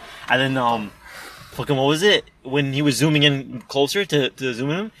play. And then fucking what was it? When he was zooming in closer to zoom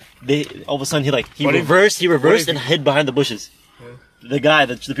in him, all of a sudden he What if- reversed what if and you- hid behind the bushes. The guy,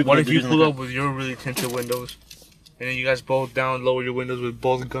 the people. What the if you dudes in the pull car. up with your really tinted windows, and then you guys both lower your windows with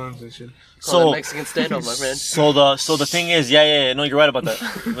both guns and shit? Call that So Mexican standoff, my friend. So the thing is, yeah, no, you're right about that.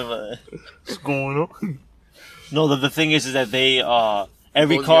 What's going on? No, the thing is that they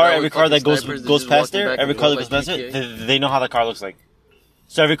every Those car guys every with car that fucking goes snipers, they're goes just past walking there, back every and car that forth goes past like it, they know how the car looks like.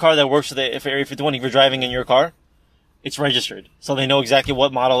 So every car that works for the if Area 51, if you're driving in your car, it's registered. So they know exactly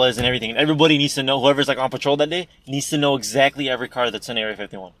what model it is and everything. And everybody needs to know, whoever's like on patrol that day, needs to know exactly every car that's in Area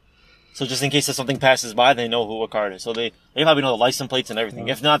 51. So just in case if something passes by, they know what car it is. So they probably know the license plates and everything.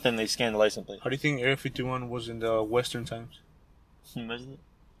 If not, then they scan the license plate. How do you think Area 51 was in the Western times? Imagine that.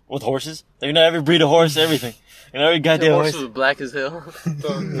 With horses? They know every breed of horse, everything. And every The goddamn horse horse. was black as hell.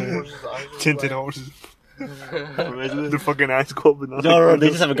 The horse's eyes were Tinted black. horses. Imagine that. The fucking eyes go open. No, they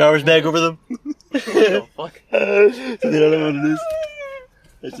just have a garbage bag over them. The fuck? So they don't know what it is.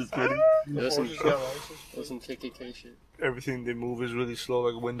 That's just funny. It was some, Horses got license. it was some KKK shit. Everything they move is really slow,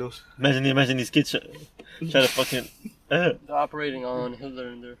 like Windows. Imagine these kids try to fucking. They're operating on Hitler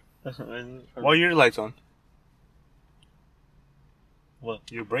in there. Why are your lights on? What?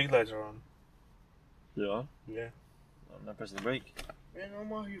 Your brake lights are on. Yeah. Yeah. I'm not pressing the brake. Man,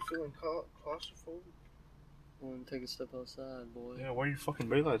 I'm out here feeling claustrophobic. Wanna take a step outside, boy. Yeah, why are your fucking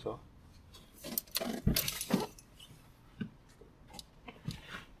brake lights off?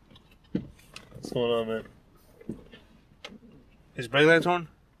 What's going on, man? His brake lights on?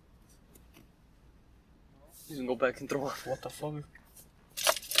 He's gonna go back and throw up. What the fuck?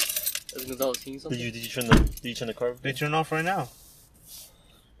 As soon as I was seeing something. Did you turn the car? They turn off right now.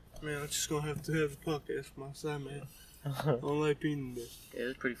 Man, I'm just gonna have to have the podcast from outside, man. I don't like being in there. Yeah,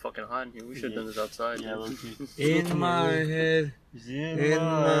 it's pretty fucking hot in here. We should have done this outside. Yeah, dude. low-key. In my head. Yeah,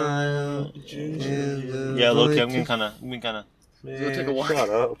 low key. I'm being kind of. Man, Go take a walk. Shut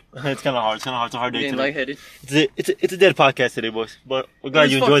up. It's kind of hard. It's kind of hard. It's a hard day Getting today. lightheaded. It's a dead podcast today, boys. But we're glad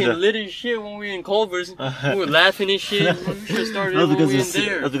It you was enjoyed fucking that. lit as shit when we were in Culver's. We were laughing and shit. We should have started That's when we because were in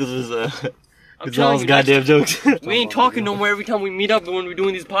there. that's because it was I'm Gonzalez telling you, goddamn jokes. we ain't talking no more every time we meet up when we're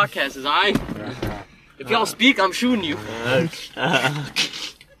doing these podcasts, alright? If y'all speak, I'm shooting you.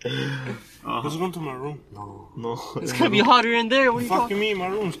 Let's go to my room. No. It's gonna be hotter in there. What are you Fucking talking? me, my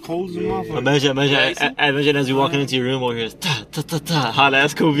room's cold as a motherfucker. Imagine as we walking into your room over here, ta ta ta ta, hot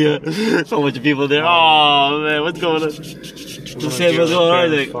ass cobia, so much people there. Oh man, what's going on? Just saying what's going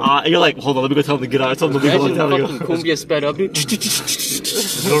on. Like, you're like, hold on, let me go tell them to get out. Tell them to leave. Imagine Tell them to fucking go. cumbia sped up, dude.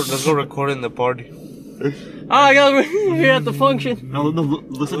 Let's go record in the party. Ah, guys, we're here at the function. No,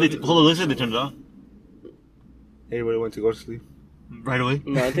 looks like they turned it off Everybody went to go to sleep. right away.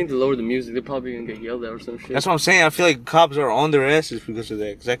 No, I think they lowered the music. They're probably gonna get yelled at or some shit. That's what I'm saying. I feel like cops are on their asses because of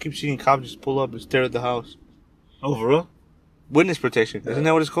that. Because I keep seeing cops just pull up and stare at the house. Oh, for real? Witness protection. Isn't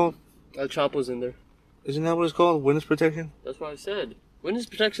that what it's called? El Chapo's in there. Isn't that what it's called? Witness protection? That's what I said. Witness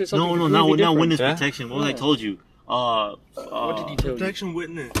protection is something No, completely not different. witness Yeah? protection. What was I Yeah. told you? What did he tell you? Protection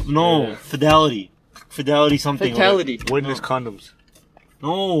witness. No, Yeah. fidelity something. Fatality. Witness condoms.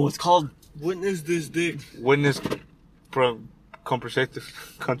 No, it's called. Witness this dick. Witness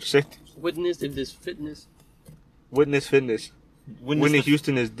contraceptive. Witness if this fitness. Witness fitness. Whitney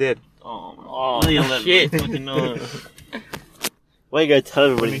Houston is dead. Oh, man. Oh, Why you let me shit. fucking know? Why you gotta tell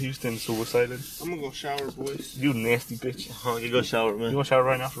Whitney everybody? Houston suicided. I'm gonna go shower, boys. You nasty bitch. Oh, you go shower, You man. want to shower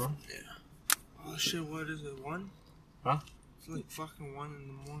right now, bro? Oh shit, what is it? 1? Huh? It's like fucking 1 in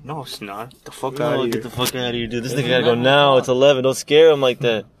the morning. No, it's not. Get the fuck out No, of here. get the fuck out of here, dude. This nigga gotta go now. It's 11. Don't scare him like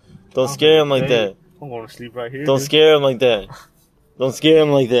that. Don't scare him like that. I'm going to sleep right here. Don't scare him like that. Don't scare him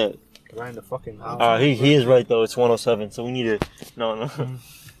like that. Right in the fucking house. He is right though. It's 107, so we need to. No.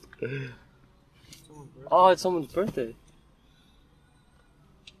 Oh, it's someone's birthday.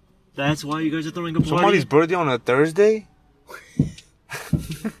 That's why you guys are throwing a party. Somebody's birthday on a Thursday?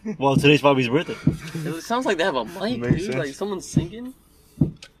 Well, today's Bobby's birthday. It sounds like they have a mic, Makes dude. sense. Like someone's singing.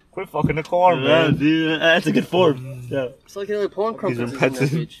 Quit fucking the car, Yeah, man. dude, that's a good form. Yeah. It's like another porn crumpets in that repetitive.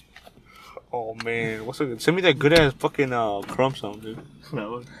 bitch. Oh, man. What's a, send me that good ass fucking crumb song, dude. That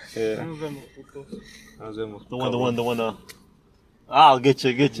one. Yeah. The one. I'll get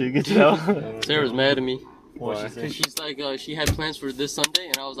you. Sarah's mad at me. What she Cause said? she's like, she had plans for this Sunday,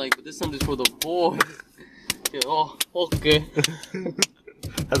 and I was like, but this Sunday's for the boys. Yeah, oh, okay.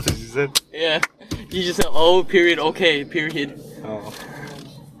 That's what she said. Yeah. You just said, oh, period, okay, period. Oh.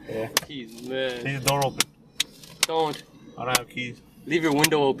 Yeah. Jeez, man. Leave the door open. Don't. I don't have keys. Leave your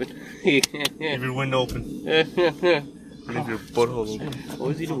window open. Leave your window open. Leave your butthole open.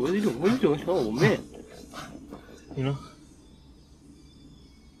 What is he doing? What is he doing? What is he doing? Oh, man. You know?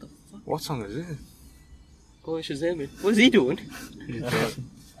 What song is this? Go and Shazam it. What is he doing? He's dead.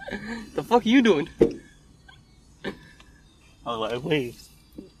 The fuck are you doing? I was like, wait.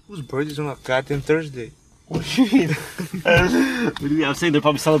 Whose birthday's on a goddamn Thursday? What do you mean? What do you mean? I'm saying they're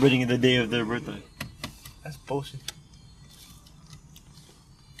probably celebrating the day of their birthday. That's bullshit.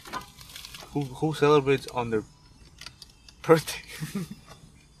 Who celebrates on their birthday.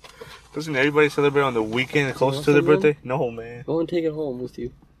 Doesn't everybody celebrate on the weekend close to their birthday? No, man. Go and take it home with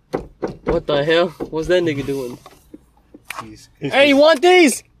you. What the hell? What's that nigga doing? Jeez. Hey, you want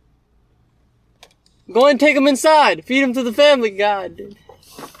these? Go and take them inside. Feed them to the family. God.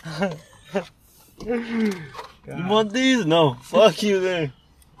 You want these? No. Fuck you there.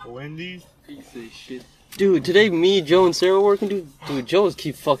 Wendy's? Piece of shit. Dude, today me, Joe, and Sarah working, dude. Dude, Joe's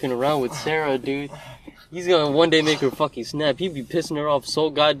keep fucking around with Sarah, dude. He's gonna one day make her fucking snap. He'd be pissing her off so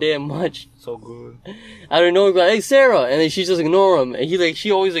goddamn much. So good. I don't know, he'd be like, hey, Sarah. And then she just ignore him. And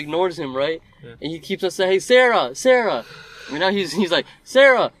she always ignores him, right? Yeah. And he keeps on saying, hey, Sarah, Sarah. And now he's like,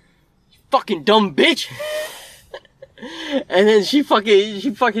 Sarah, you fucking dumb bitch. And then she fucking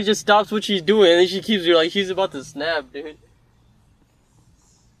just stops what she's doing. And then she keeps her like, she's about to snap, dude.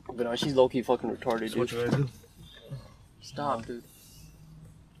 But no, she's low-key fucking retarded, So what dude. you gotta do? Stop, dude.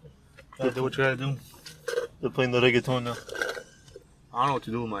 Gotta do what you gotta do. They're playing the reggaeton now. I don't know what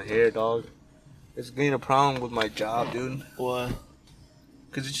to do with my hair, dog. It's getting a problem with my job, dude. Why?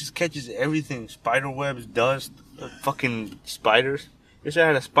 Because it just catches everything. Spider webs, dust, fucking spiders. Wish I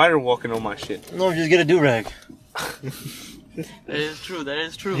had a spider walking on my shit. No, just get a do-rag. That is true, that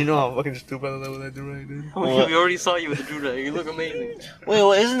is true. You know how fucking stupid I look with that do-rag, dude? We already saw you with the do-rag. You look amazing. Wait,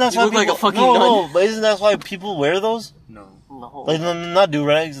 well, isn't that You why look like people... a fucking no, nun. no, but isn't that why people wear those? No. No. Like, not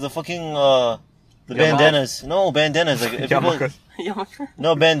do-rags, the fucking, the bandanas. No, bandanas. Like, if people... Yarmulke. Yarmulke?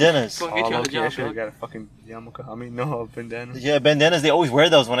 No, bandanas. Go Oh, get you a look, I job, should have dog. got a fucking yarmulke. I mean, no, a bandana. Yeah, bandanas, they always wear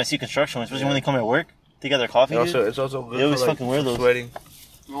those when I see construction, especially when they come at work. They got their coffee, dude. It's also good They always for, like, fucking wear for those. sweating.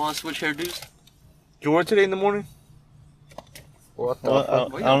 You want to switch hairdos? Did you work today in the morning? What the Well,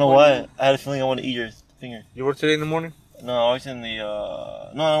 fuck? I don't know why. I had a feeling I want to eat your finger. You work today in the morning? No, I was in the,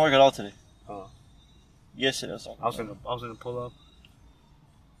 no, I don't work at all today. Oh. Yesterday, I was talking I was in a pull-up.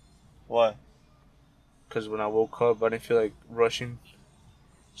 Why? Because when I woke up, I didn't feel like rushing.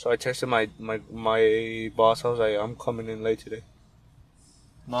 So I texted my boss. I was like, I'm coming in late today.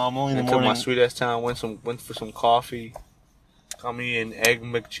 No, I'm only in the And took morning. my sweet ass time. Went for some coffee. Got me an egg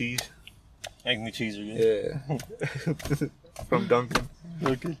McCheese. Egg McCheese are good. Yeah. From Dunkin'.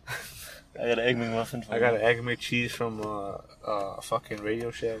 Okay. I got an egg McMuffin. I got an egg McCheese from fucking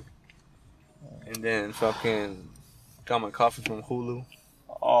Radio Shack. And then fucking got my coffee from Hulu.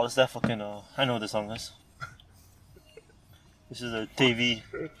 Oh, it's that fucking, I know what this song is. This is a TV.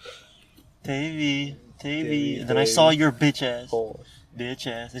 TV. And then I saw your bitch ass. Oh, Bitch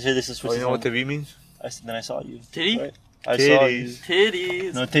ass. This is you know what TV means? Then I saw you. Titty? Right. I saw you. Titties.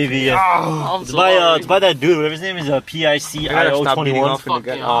 Titties. No, TV, yeah. Oh, I'm It's sorry. by that dude, whatever his name is, I gotta stop beating PICIO21. off in the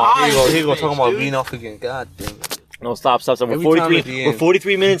Fucking guy. Oh, here you go bitch, talking about dude. beating off again. God damn it. No, stop. We're Every time 43. at the We're end.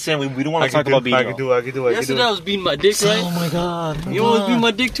 43 minutes in. We don't want to talk about beating I can off. do it. Yesterday I was beating my dick, right? Oh my god. You always beat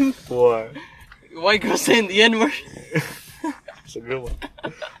my dick too? What? White girl saying the N-word. It's a good one.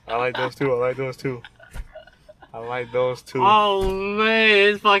 I like those too. Oh man,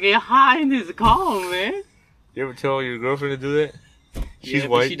 it's fucking hot in this car, man. You ever tell your girlfriend to do that? She's Yeah, but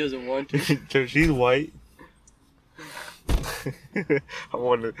white. she doesn't want to. She's white. I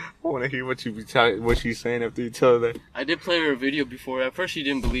want to hear what she's saying after you tell her that. I did play her a video before. At first she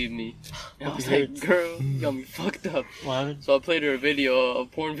didn't believe me. And I was like, girl, you got me fucked up. What happened? So I played her a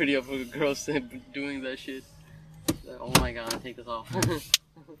porn video of a girl doing that shit. Like, oh my god, take this off.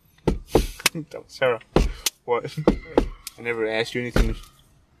 Sarah, what? I never asked you anything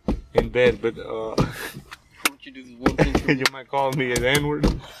in bed, but What you do is one thing for me. you might call me an N-word.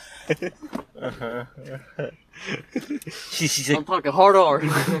 She's I'm like, talking hard R.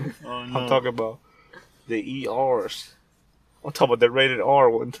 oh no. I'm talking about the ERs. I'm talking about the rated R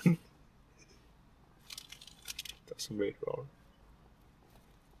one. That's some rated R.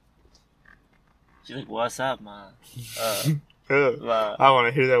 She's like, what's up, man? I want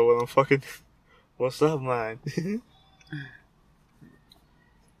to hear that when I'm fucking. What's up, man?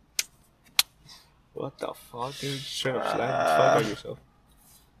 What the fuck, dude? Straight up slap the fuck out of yourself.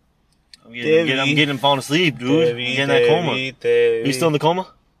 I'm getting falling asleep, dude. I'm getting that coma. You still in the coma?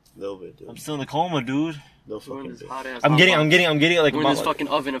 Little bit, dude. I'm still in the coma, dude. Little We're in fucking this bit. hot ass I'm getting like We're in this about fucking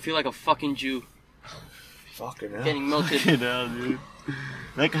oven. I feel like a fucking Jew. Fucking hell. Getting melted. you know, dude.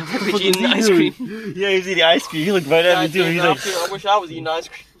 Like, Bitch eating ice cream. Yeah, he's eating ice cream. He looked right at me too. God He's damn, like, I wish I was eating ice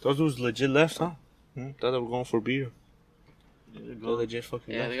cream. Those dudes legit left, huh? Hmm? Thought they were going for beer. They legit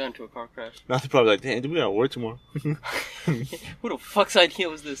fucking Yeah, left. they got into a car crash. Now they're probably like, damn, dude, we gotta work tomorrow. Who the fuck's idea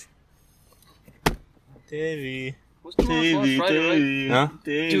was this? Davey. What's tomorrow? It's Friday, right? Huh?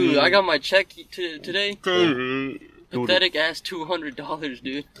 Dude, I got my check today. Davey. Pathetic ass $200,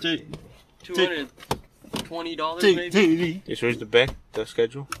 dude. $220 maybe. Davey. It's raised the back, the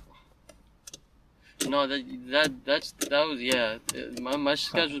schedule. No, that was yeah. My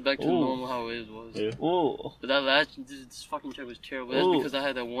schedule's back to Ooh. normal how it was. Yeah. Ooh. But that last this fucking trip was terrible. That's Ooh. because I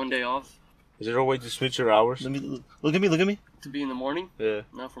had that one day off Is there a way to switch your hours? Let me look at me. Look at me. to be in the morning. Yeah.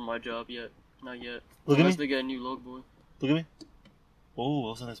 Not for my job yet. Not yet. Look at Unless me. they get a new load boy. Look at me. Oh,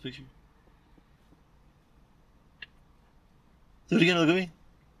 what's on this picture? Do it again. Look at me.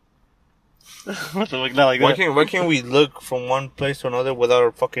 What the fuck? Not like that. Why can't we look from one place to another without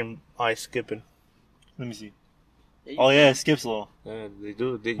our fucking eyes skipping? Let me see. Yeah, Oh yeah, it skips low. Yeah, they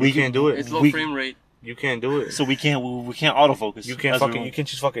do. You We can't do it. It's low We- frame rate. You can't do it. So we can't autofocus. You can't as we're fucking. You moving. can't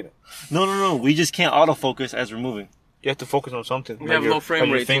just fucking. No. We just can't autofocus as we're moving. You have to focus on something. We like have your- low frame like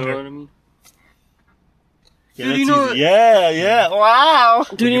your rate. You know finger. what I mean? Yeah, Dude, that's you know easy. what- Yeah. Wow.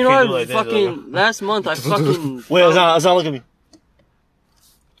 Dude, You you know can't do what? like that, Fucking last month I fucking. Wait, it's not look at me.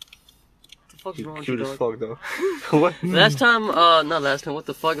 What the fuck's wrong with you, Cute as dog? fuck though. What? Last time, not last time. What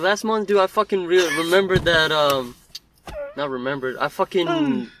the fuck? Last month, dude, I fucking remembered that. Not remembered. I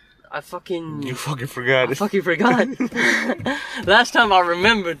fucking. You fucking forgot I it. fucking forgot. Last time I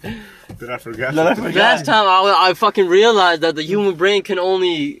remembered. Did I forget? No, I forgot. Last time I fucking realized that the human brain can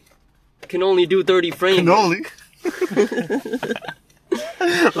only do 30 frames. Cannoli.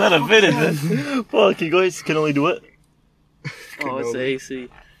 Let him finish it. Fuck, you guys can only do it. Oh, it's the AC.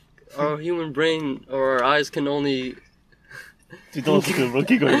 Our human brain or our eyes can only. Dude, don't keep going, bro.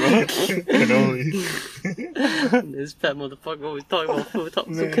 Keep going, bro. Cannoli. This fat motherfucker always talking about food,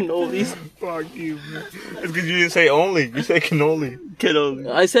 talking some cannolis. Fuck you, man. It's because you didn't say only. You said cannoli. Can only.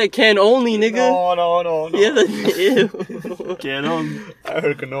 I said can only, nigga. No. Yeah, ew. Can only. I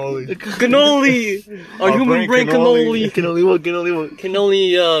heard cannoli. Cannoli. Our Our human brain brain can can only- only. Can only what? Can only what? Can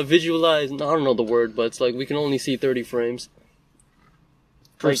only visualize. I don't know the word, but it's like we can only see 30 frames.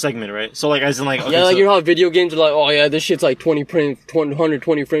 Per Like- segment, right? So like, as in like, okay, Yeah, like so, you know how video games are like, oh yeah, this shit's like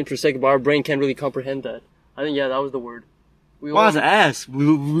 120 frames per second, but our brain can't really comprehend that. I think yeah, that was the word. We Why all- is ass?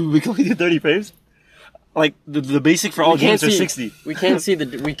 We can only do 30 frames. Like the basic for all we can't games are see- 60. We can't see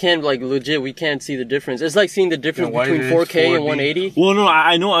we can't like legit. We can't see the difference. It's like seeing the difference Yeah, why between is it 4K and 4D? 180. Well, no,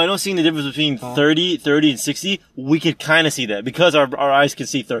 I know seeing the difference between 30 and 60, we could kind of see that because our eyes can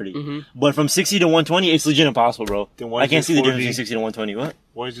see 30. Mm-hmm. But from 60 to 120, it's legit impossible, bro. Then why I is can't it see the 4D? difference between 60 to 120. What?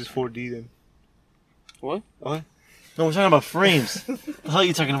 Why is this 4D then? What? No, we're talking about frames. What the hell are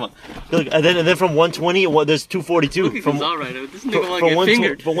you talking about? Look, and then from 120, there's 242. Look, From he's alright. This nigga from wanna get 120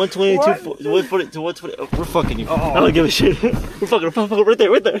 fingered. from 120 to 140 to 120. Oh, we're fucking you. I don't give a shit. We're fucking right there.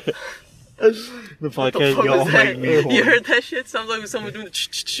 The What podcast, the fuck y'all was that? make me horny. You heard that shit? Sounds like someone doing the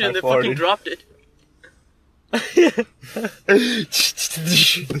ch-ch-ch and I they fucking farted. dropped it.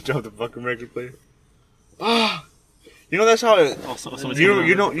 They dropped the fucking record player. Ah, you know that's how it. Oh, someone's You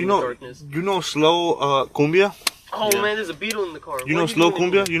getting know, Darkness. you know slow cumbia. Oh Yeah. man, there's a beetle in the car. You What know are slow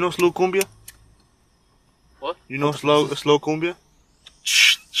doing? cumbia. You know slow cumbia. What? You know slow cumbia.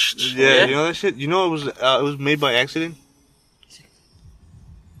 Yeah, Yeah. you know that shit. You know it was made by accident.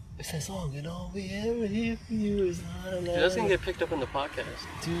 It's that song, and all we ever hear from you is not a Dude, that's gonna get picked up in the podcast.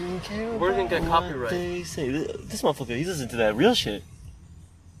 We're gonna get copyright. They say this motherfucker, he's listening to that real shit.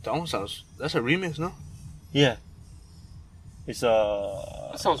 That one sounds. That's a remix, no? Yeah. It's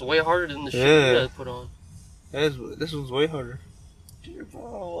That sounds way harder than the shit Yeah. you guys put on. This one's way harder.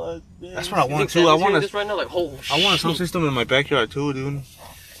 That's That's what I You want think too. I Sandy's hearing want this right now, like, oh shit. I want a sound system in my backyard too, dude.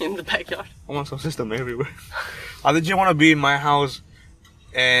 in the backyard. I want a sound system everywhere. I legit want to be in my house,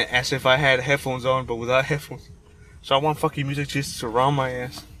 and as if I had headphones on, but without headphones. So I want fucking music just to surround my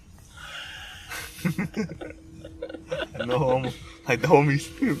ass. No homo, like the homies.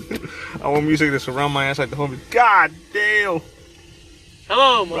 I want music to surround my ass like the homies. God damn,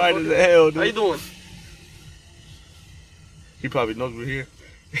 Hello, right as motherfucker. the hell, How you dude. doing? He probably knows we're here.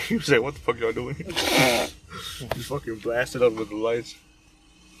 He was like, "What the fuck y'all doing?" Just fucking blasted up with the lights.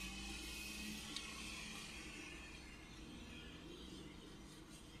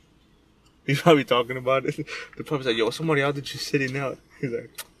 He's probably talking about it. They're probably like, "Yo, somebody out there just sitting out." He's like,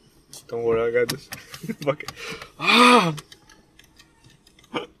 "Don't worry, I got this." Fuck it. Ah!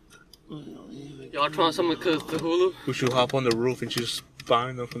 Y'all trying some of Cthulhu? We should hop on the roof and just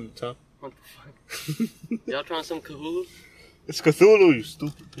bind them from the top. What the fuck? Y'all trying some Cthulhu? It's Cthulhu, you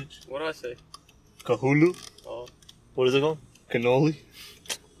stupid bitch. What do I say? Cthulhu? Oh, What is it called? Cannoli?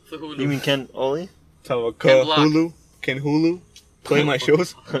 Cthulhu. You mean Ken Oli? Talking about Ken Block. Cthulhu? Ken Hulu? Play my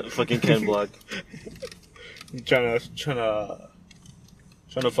shows? Fucking Ken Block. You trying to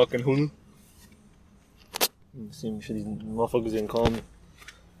fucking Hulu? See sure these motherfuckers didn't call me.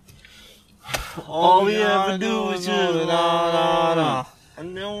 All we ever do is just la.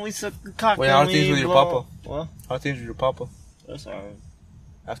 And then we suck the cock. Wait, how are things with your papa? What? How are things with your papa That's alright.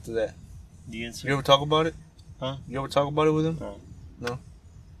 after that? The answer. You ever talk about it? Huh? You ever talk about it with him? No. No.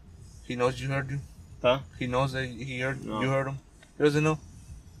 He knows you heard you. Huh? He knows that he heard No. you heard him. He doesn't know.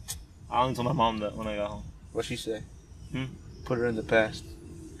 I only told my mom that when I got home. What she say? Hmm? Put her in the past.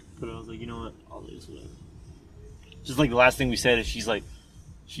 But I was like, you know what? I'll do this, whatever. Just like the last thing we said is she's like,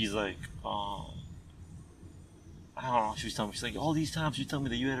 I don't know. She was telling me, she's like, all these times you tell me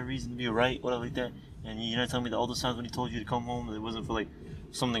that you had a reason to be right, whatever like that, and you're not telling me that all those times when he told you to come home that it wasn't for like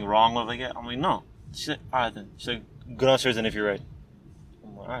something wrong, whatever like that. I'm like, no. She's like, all right then. She's like, go downstairs and if you're ready.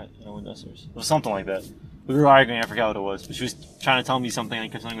 I'm like, all right. And I went downstairs. It was something like that. We were arguing. I forgot what it was, but she was trying to tell me something. And I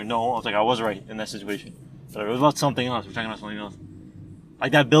kept telling her no. I was like, I was right in that situation, but it was about something else. We're talking about something else.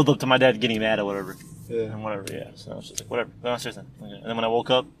 Like that build up to my dad getting mad or whatever. Yeah. And whatever, yeah. So I was just like, whatever. Go downstairs then. Okay. And then when I woke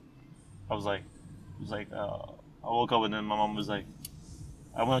up, I woke up and then my mom was like,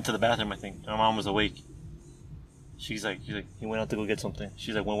 I went to the bathroom, I think, and my mom was awake. She's like, he went out to go get something.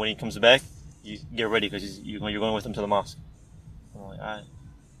 She's like, when he comes back, you get ready because you're going with him to the mosque. I'm like, alright.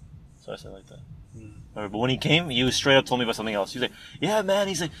 So I said like that. But when he came, he was straight up told me about something else. He was like, yeah, man.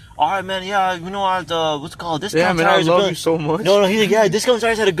 He's like, alright, man. Yeah, you know, what's it called? Discount Yeah, man, I tires. love you so much. No, he's like, yeah, Discount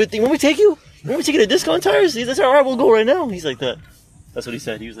Tires had a good thing. When we take you? When we take you to Discount Tires? He's like, alright, we'll go right now. He's like that. That's what he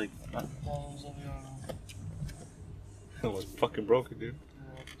said. He was like, I was fucking broken, dude.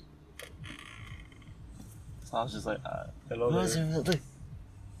 so I was just like, Hello there.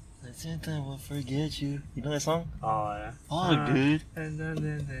 I will forget you. You know that song? Oh, yeah. Oh, dude. And I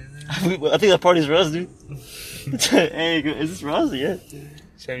think that party's for us, dude. Hey, is this for us? Yeah.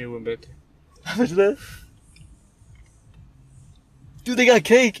 Samuel went back. How much is that? Dude, they got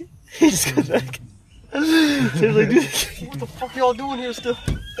cake. He just got back. Sam's like, dude, What the fuck y'all doing here still?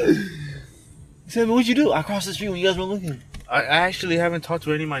 Sam, what'd you do? I crossed the street when you guys were looking. I actually haven't talked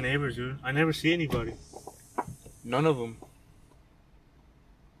to any of my neighbors, dude. I never see anybody. None of them.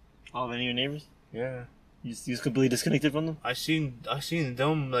 Oh, any of your neighbors? Yeah. You just completely disconnected from them? I seen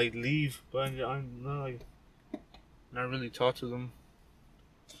them like leave, but I'm not like not really talk to them.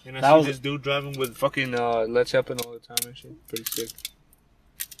 And I That see was- this dude driving with fucking Led Zeppelin all the time and shit. Pretty sick.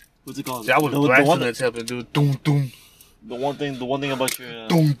 What's it called? See, I was the blasting one, Led Zeppelin, dude. Doom doom the one thing about your.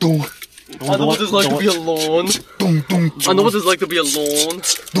 doom doom I know what it's like to be alone. doom doom. I know what it's like to be alone.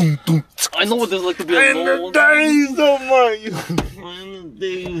 Doom doom. I know what it's like to be And the alone. days of my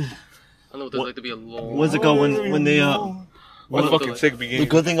I know what it's like to be alone. What's it called when they What What fucking the- sick the beginning.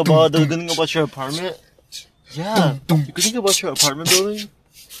 good thing about your apartment? Yeah. The good thing about your apartment building?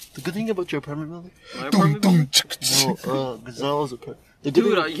 The good thing about your apartment building? My apartment building? No, Gazelle's apartment. The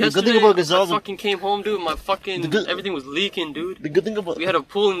Dude, the good yesterday thing about I Gazelle's fucking came home, dude. My fucking The good- everything was leaking, dude. the good thing about We had a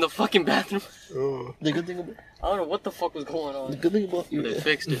pool in the fucking bathroom. the good thing about I don't know what the fuck was going the on. good thing about They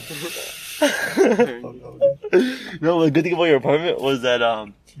fixed it. No, the good thing about your apartment was that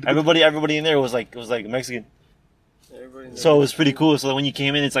everybody in there was like Mexican. Everybody So it was pretty cool. So when you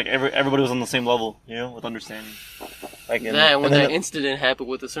came in, it's like everybody was on the same level, you know, with understanding. Like that when then that incident happened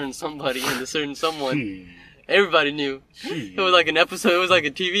with a certain somebody and a certain someone, everybody knew. It was like an episode. It was like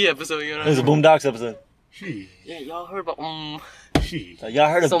a TV episode. You know. it was a Boondocks episode. Yeah, y'all heard about Y'all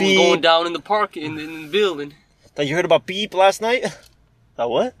heard of someone going Beep? down in the park in the building. Thought you heard about Beep last night?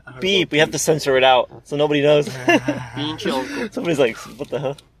 What? Beep. We have to censor it out so nobody knows. Being Chonko. Somebody's like, what the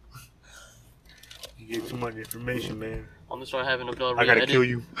hell? You get too much information, man. I'm gonna start having Abdullah I gotta edit. kill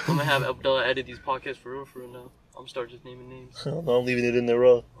you. I'm gonna have Abdullah edit these podcasts for real now. I'm gonna start just naming names. I'm leaving it in there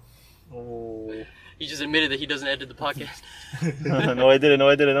raw. Oh. He just admitted that he doesn't edit the podcast. No, I didn't.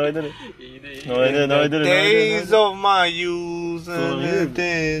 He did. No, I didn't. Days of my youth. Like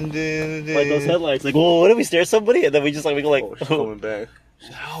those headlights. Like, whoa, what if we stare at somebody? And then we go like, Oh, she's coming back.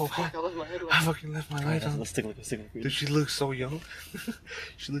 Oh, Fuck, I left my head I on. fucking left my light on. Let's stick like a Dude, she looks so young.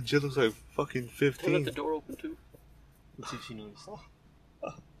 She legit looks like fucking I left 15. the door open too. Let's see if she noticed.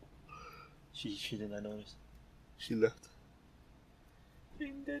 She did not notice. She left.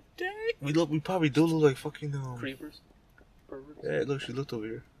 In the day. We probably do look like fucking Creepers. Perverts. Yeah, look, she looked over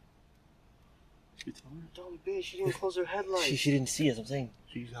here. Dumb bitch, she didn't close her headlights. She didn't see us. I'm saying.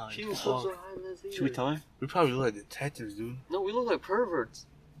 She's high. She didn't close her headlights either. Should we tell her? We probably look like detectives, dude. No, we look like perverts.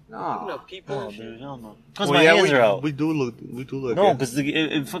 Looking Nah. at people No, and shit. dude, hell no. Because Well, my yeah, hands are out. We do look. No, yeah. because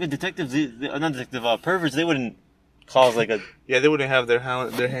the fucking detectives, not detective, perverts, they wouldn't cause like a. Yeah, they wouldn't have their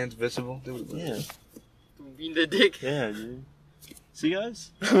hands visible. They would, Yeah. Being the dick. Yeah, dude. See, guys?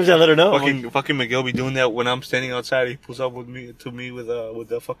 I'm just let her know. Fucking Miguel be doing that when I'm standing outside. He pulls up with me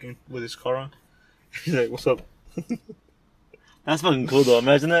with his car on. He's like, "What's up?" That's fucking cool, though.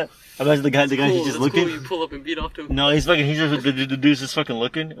 Imagine that. Imagine the guy Cool, he's just that's looking. cool. You pull up and beat off to him. No, he's just the dude's just fucking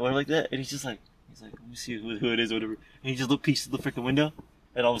looking or like that, and he's like, let me see who it is or whatever. And he just peeks through the freaking window,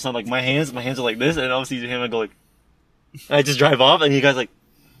 and all of a sudden, like my hands are like this, and obviously your hand, I go like, and I just drive off, and you guys like,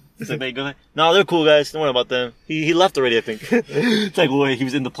 it's like, they go, no, they're cool guys. Don't worry about them. He left already, I think. It's like, wait, he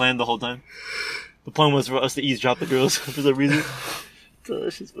was in the plan the whole time. The plan was for us to eavesdrop the girls for some reason. So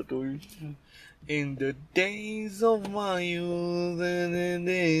that shit's fucking weird. In the days of my youth,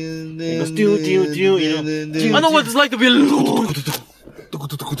 He goes, do, I know what it's like to be alone.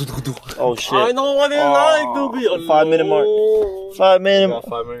 oh shit. I know what it's like to be alone. 5 minute mark. 5 minutes. got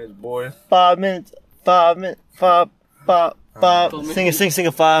 5 minutes, boy. 5 minutes. 5 minutes. 5. Sing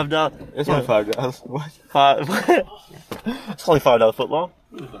a $5. It's only $5. What? 5. It's only $5 foot long.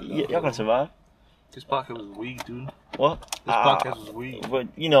 Y'all gonna survive. This podcast was weak, dude. What? This podcast was weak. But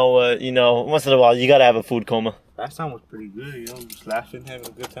you know, once in a while you gotta have a food coma. Last time was pretty good, just laughing, having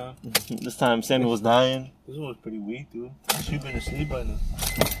a good time. This time Sammy was dying. This one was pretty weak, dude. I should have been asleep by now.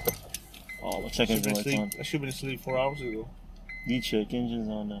 Oh, my check engine light's on. I should have been asleep 4 hours ago. The check engine's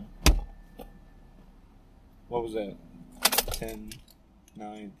on now. What was that? 10,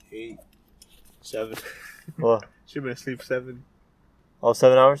 9, 8, 7. What? Should have been asleep 7 Oh,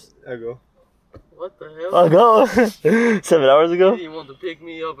 7 hours ago. What the hell? ago? 7 hours ago? You want to pick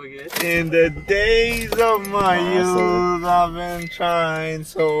me up again? In the days of my Awesome. youth, I've been trying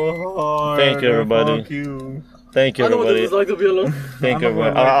so hard. Thank you, everybody. Fuck you. Thank you, I know what everybody. it's like to be alone. Thank you, I know what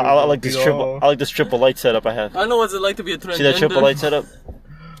everybody. it's like I to like this be triple. alone. I like this triple light setup I have. I know what it's like to be a transgender. See that triple light setup?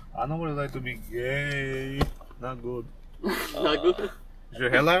 I know what it's like to be gay. Not good. Not good. Is your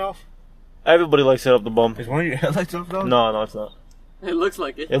headlight off? Everybody likes it up the bum. Is one of your headlights off, though? No, it's not. It looks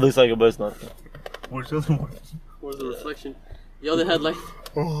like it. It looks like it, but it's not. Where's the other one? Where's the reflection? The other headlight.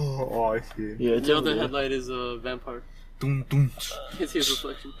 Oh, I see. Yeah, it's The over other there. headlight is a vampire. Dum, dum, It's his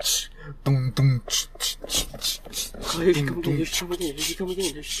reflection. dum, dum. Oh, here she come again. Here she come again. Here she come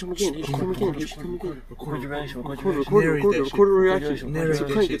again. Here she come again. Here she come again. Here she come again. Record your reaction. Record a reaction. Narrate It's a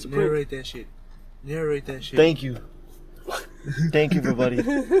that prank. shit. It's a prank. Narrate that shit. Narrate that shit. Thank you. Thank you, everybody.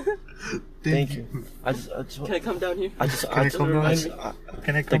 Thank you. I just Can I come down here? Can I come down there?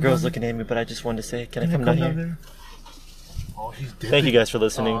 Can I the come girl's down looking at me, but I just wanted to say, can I there? come down here? there? Oh, she's dead. Thank you guys for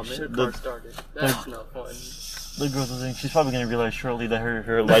listening. Oh, man, her The, car started. That's not fun. the girl's listening. She's probably gonna realize shortly that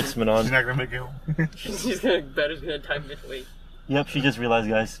her light's been She's on. not gonna make it home. She's gonna time midway. Yep, she just realized,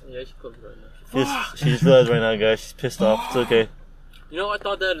 guys. Yeah, she closed right now. She just realized right now, guys. She's pissed off. It's okay. You know, I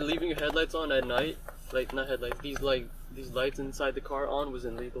thought that leaving your headlights on at night, like not headlights, these lights inside the car on was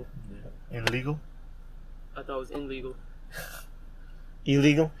illegal. Illegal? I thought it was illegal.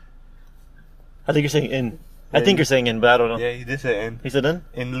 Illegal? I think you're saying in. I think you're saying in, but I don't know. Yeah, he did say He said in?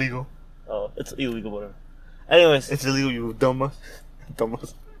 illegal. Oh, it's illegal, whatever. Anyways. It's illegal, you dumbass.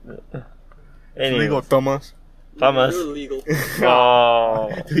 Dumbass. It's Anyways. illegal, dumbass. Thomas. You're illegal.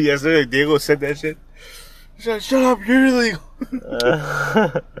 Oh. Dude, yesterday, Diego said that shit. He said, shut up, you're illegal.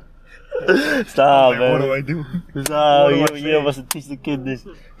 Stop, Like, man. what do I do? Stop. What do I You're say? not supposed to teach the kid this.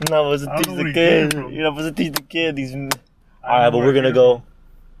 You're not supposed to I teach don't know the where he came kid. from. You're not supposed to teach the kid these. I Alright, know but where we're it gonna came go.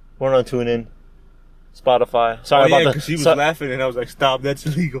 We're on TuneIn, Spotify. Sorry Oh, about yeah, the. because he was laughing and I was like, stop, that's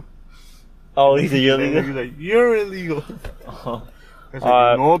illegal. Oh, he said you're And he illegal. was like, you're illegal. Oh. I was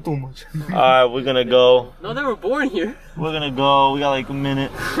Alright. like, no, too much. Alright, we're gonna go. No, they were born here. We're gonna go. We got like a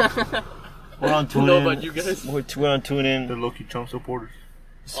minute. We're on I don't know about TuneIn. you guys. We're on TuneIn, The low-key Trump supporters.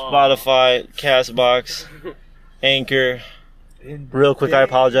 Spotify, Castbox, Anchor. Real quick, I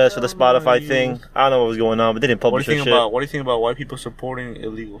apologize for the Spotify thing. I don't know what was going on, but they didn't What publish do you their think shit. about? What do you think about white people supporting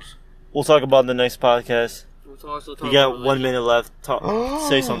illegals? We'll talk about it in the next podcast. Let's also talk You got about 1 minute left.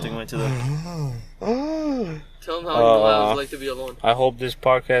 Say something right to them. Tell them how you know how it's like to be alone I hope this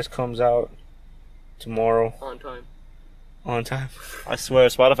podcast comes out tomorrow on time. on time. I swear,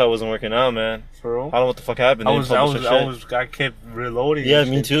 Spotify wasn't working out, man. For real? I don't know what the fuck happened. They didn't publish their shit. I kept reloading. Yeah,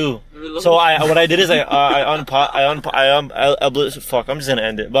 and me shit. too. So what I did is fuck. I'm just gonna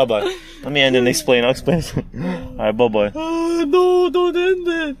end it. Bye bye. Let me end it and explain. I'll explain. All right, bye bye. No, don't end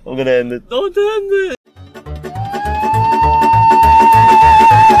it. I'm gonna end it. Don't end it.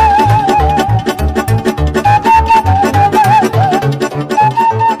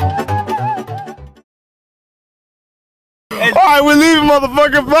 Alright, we're leaving,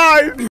 motherfucker. Bye.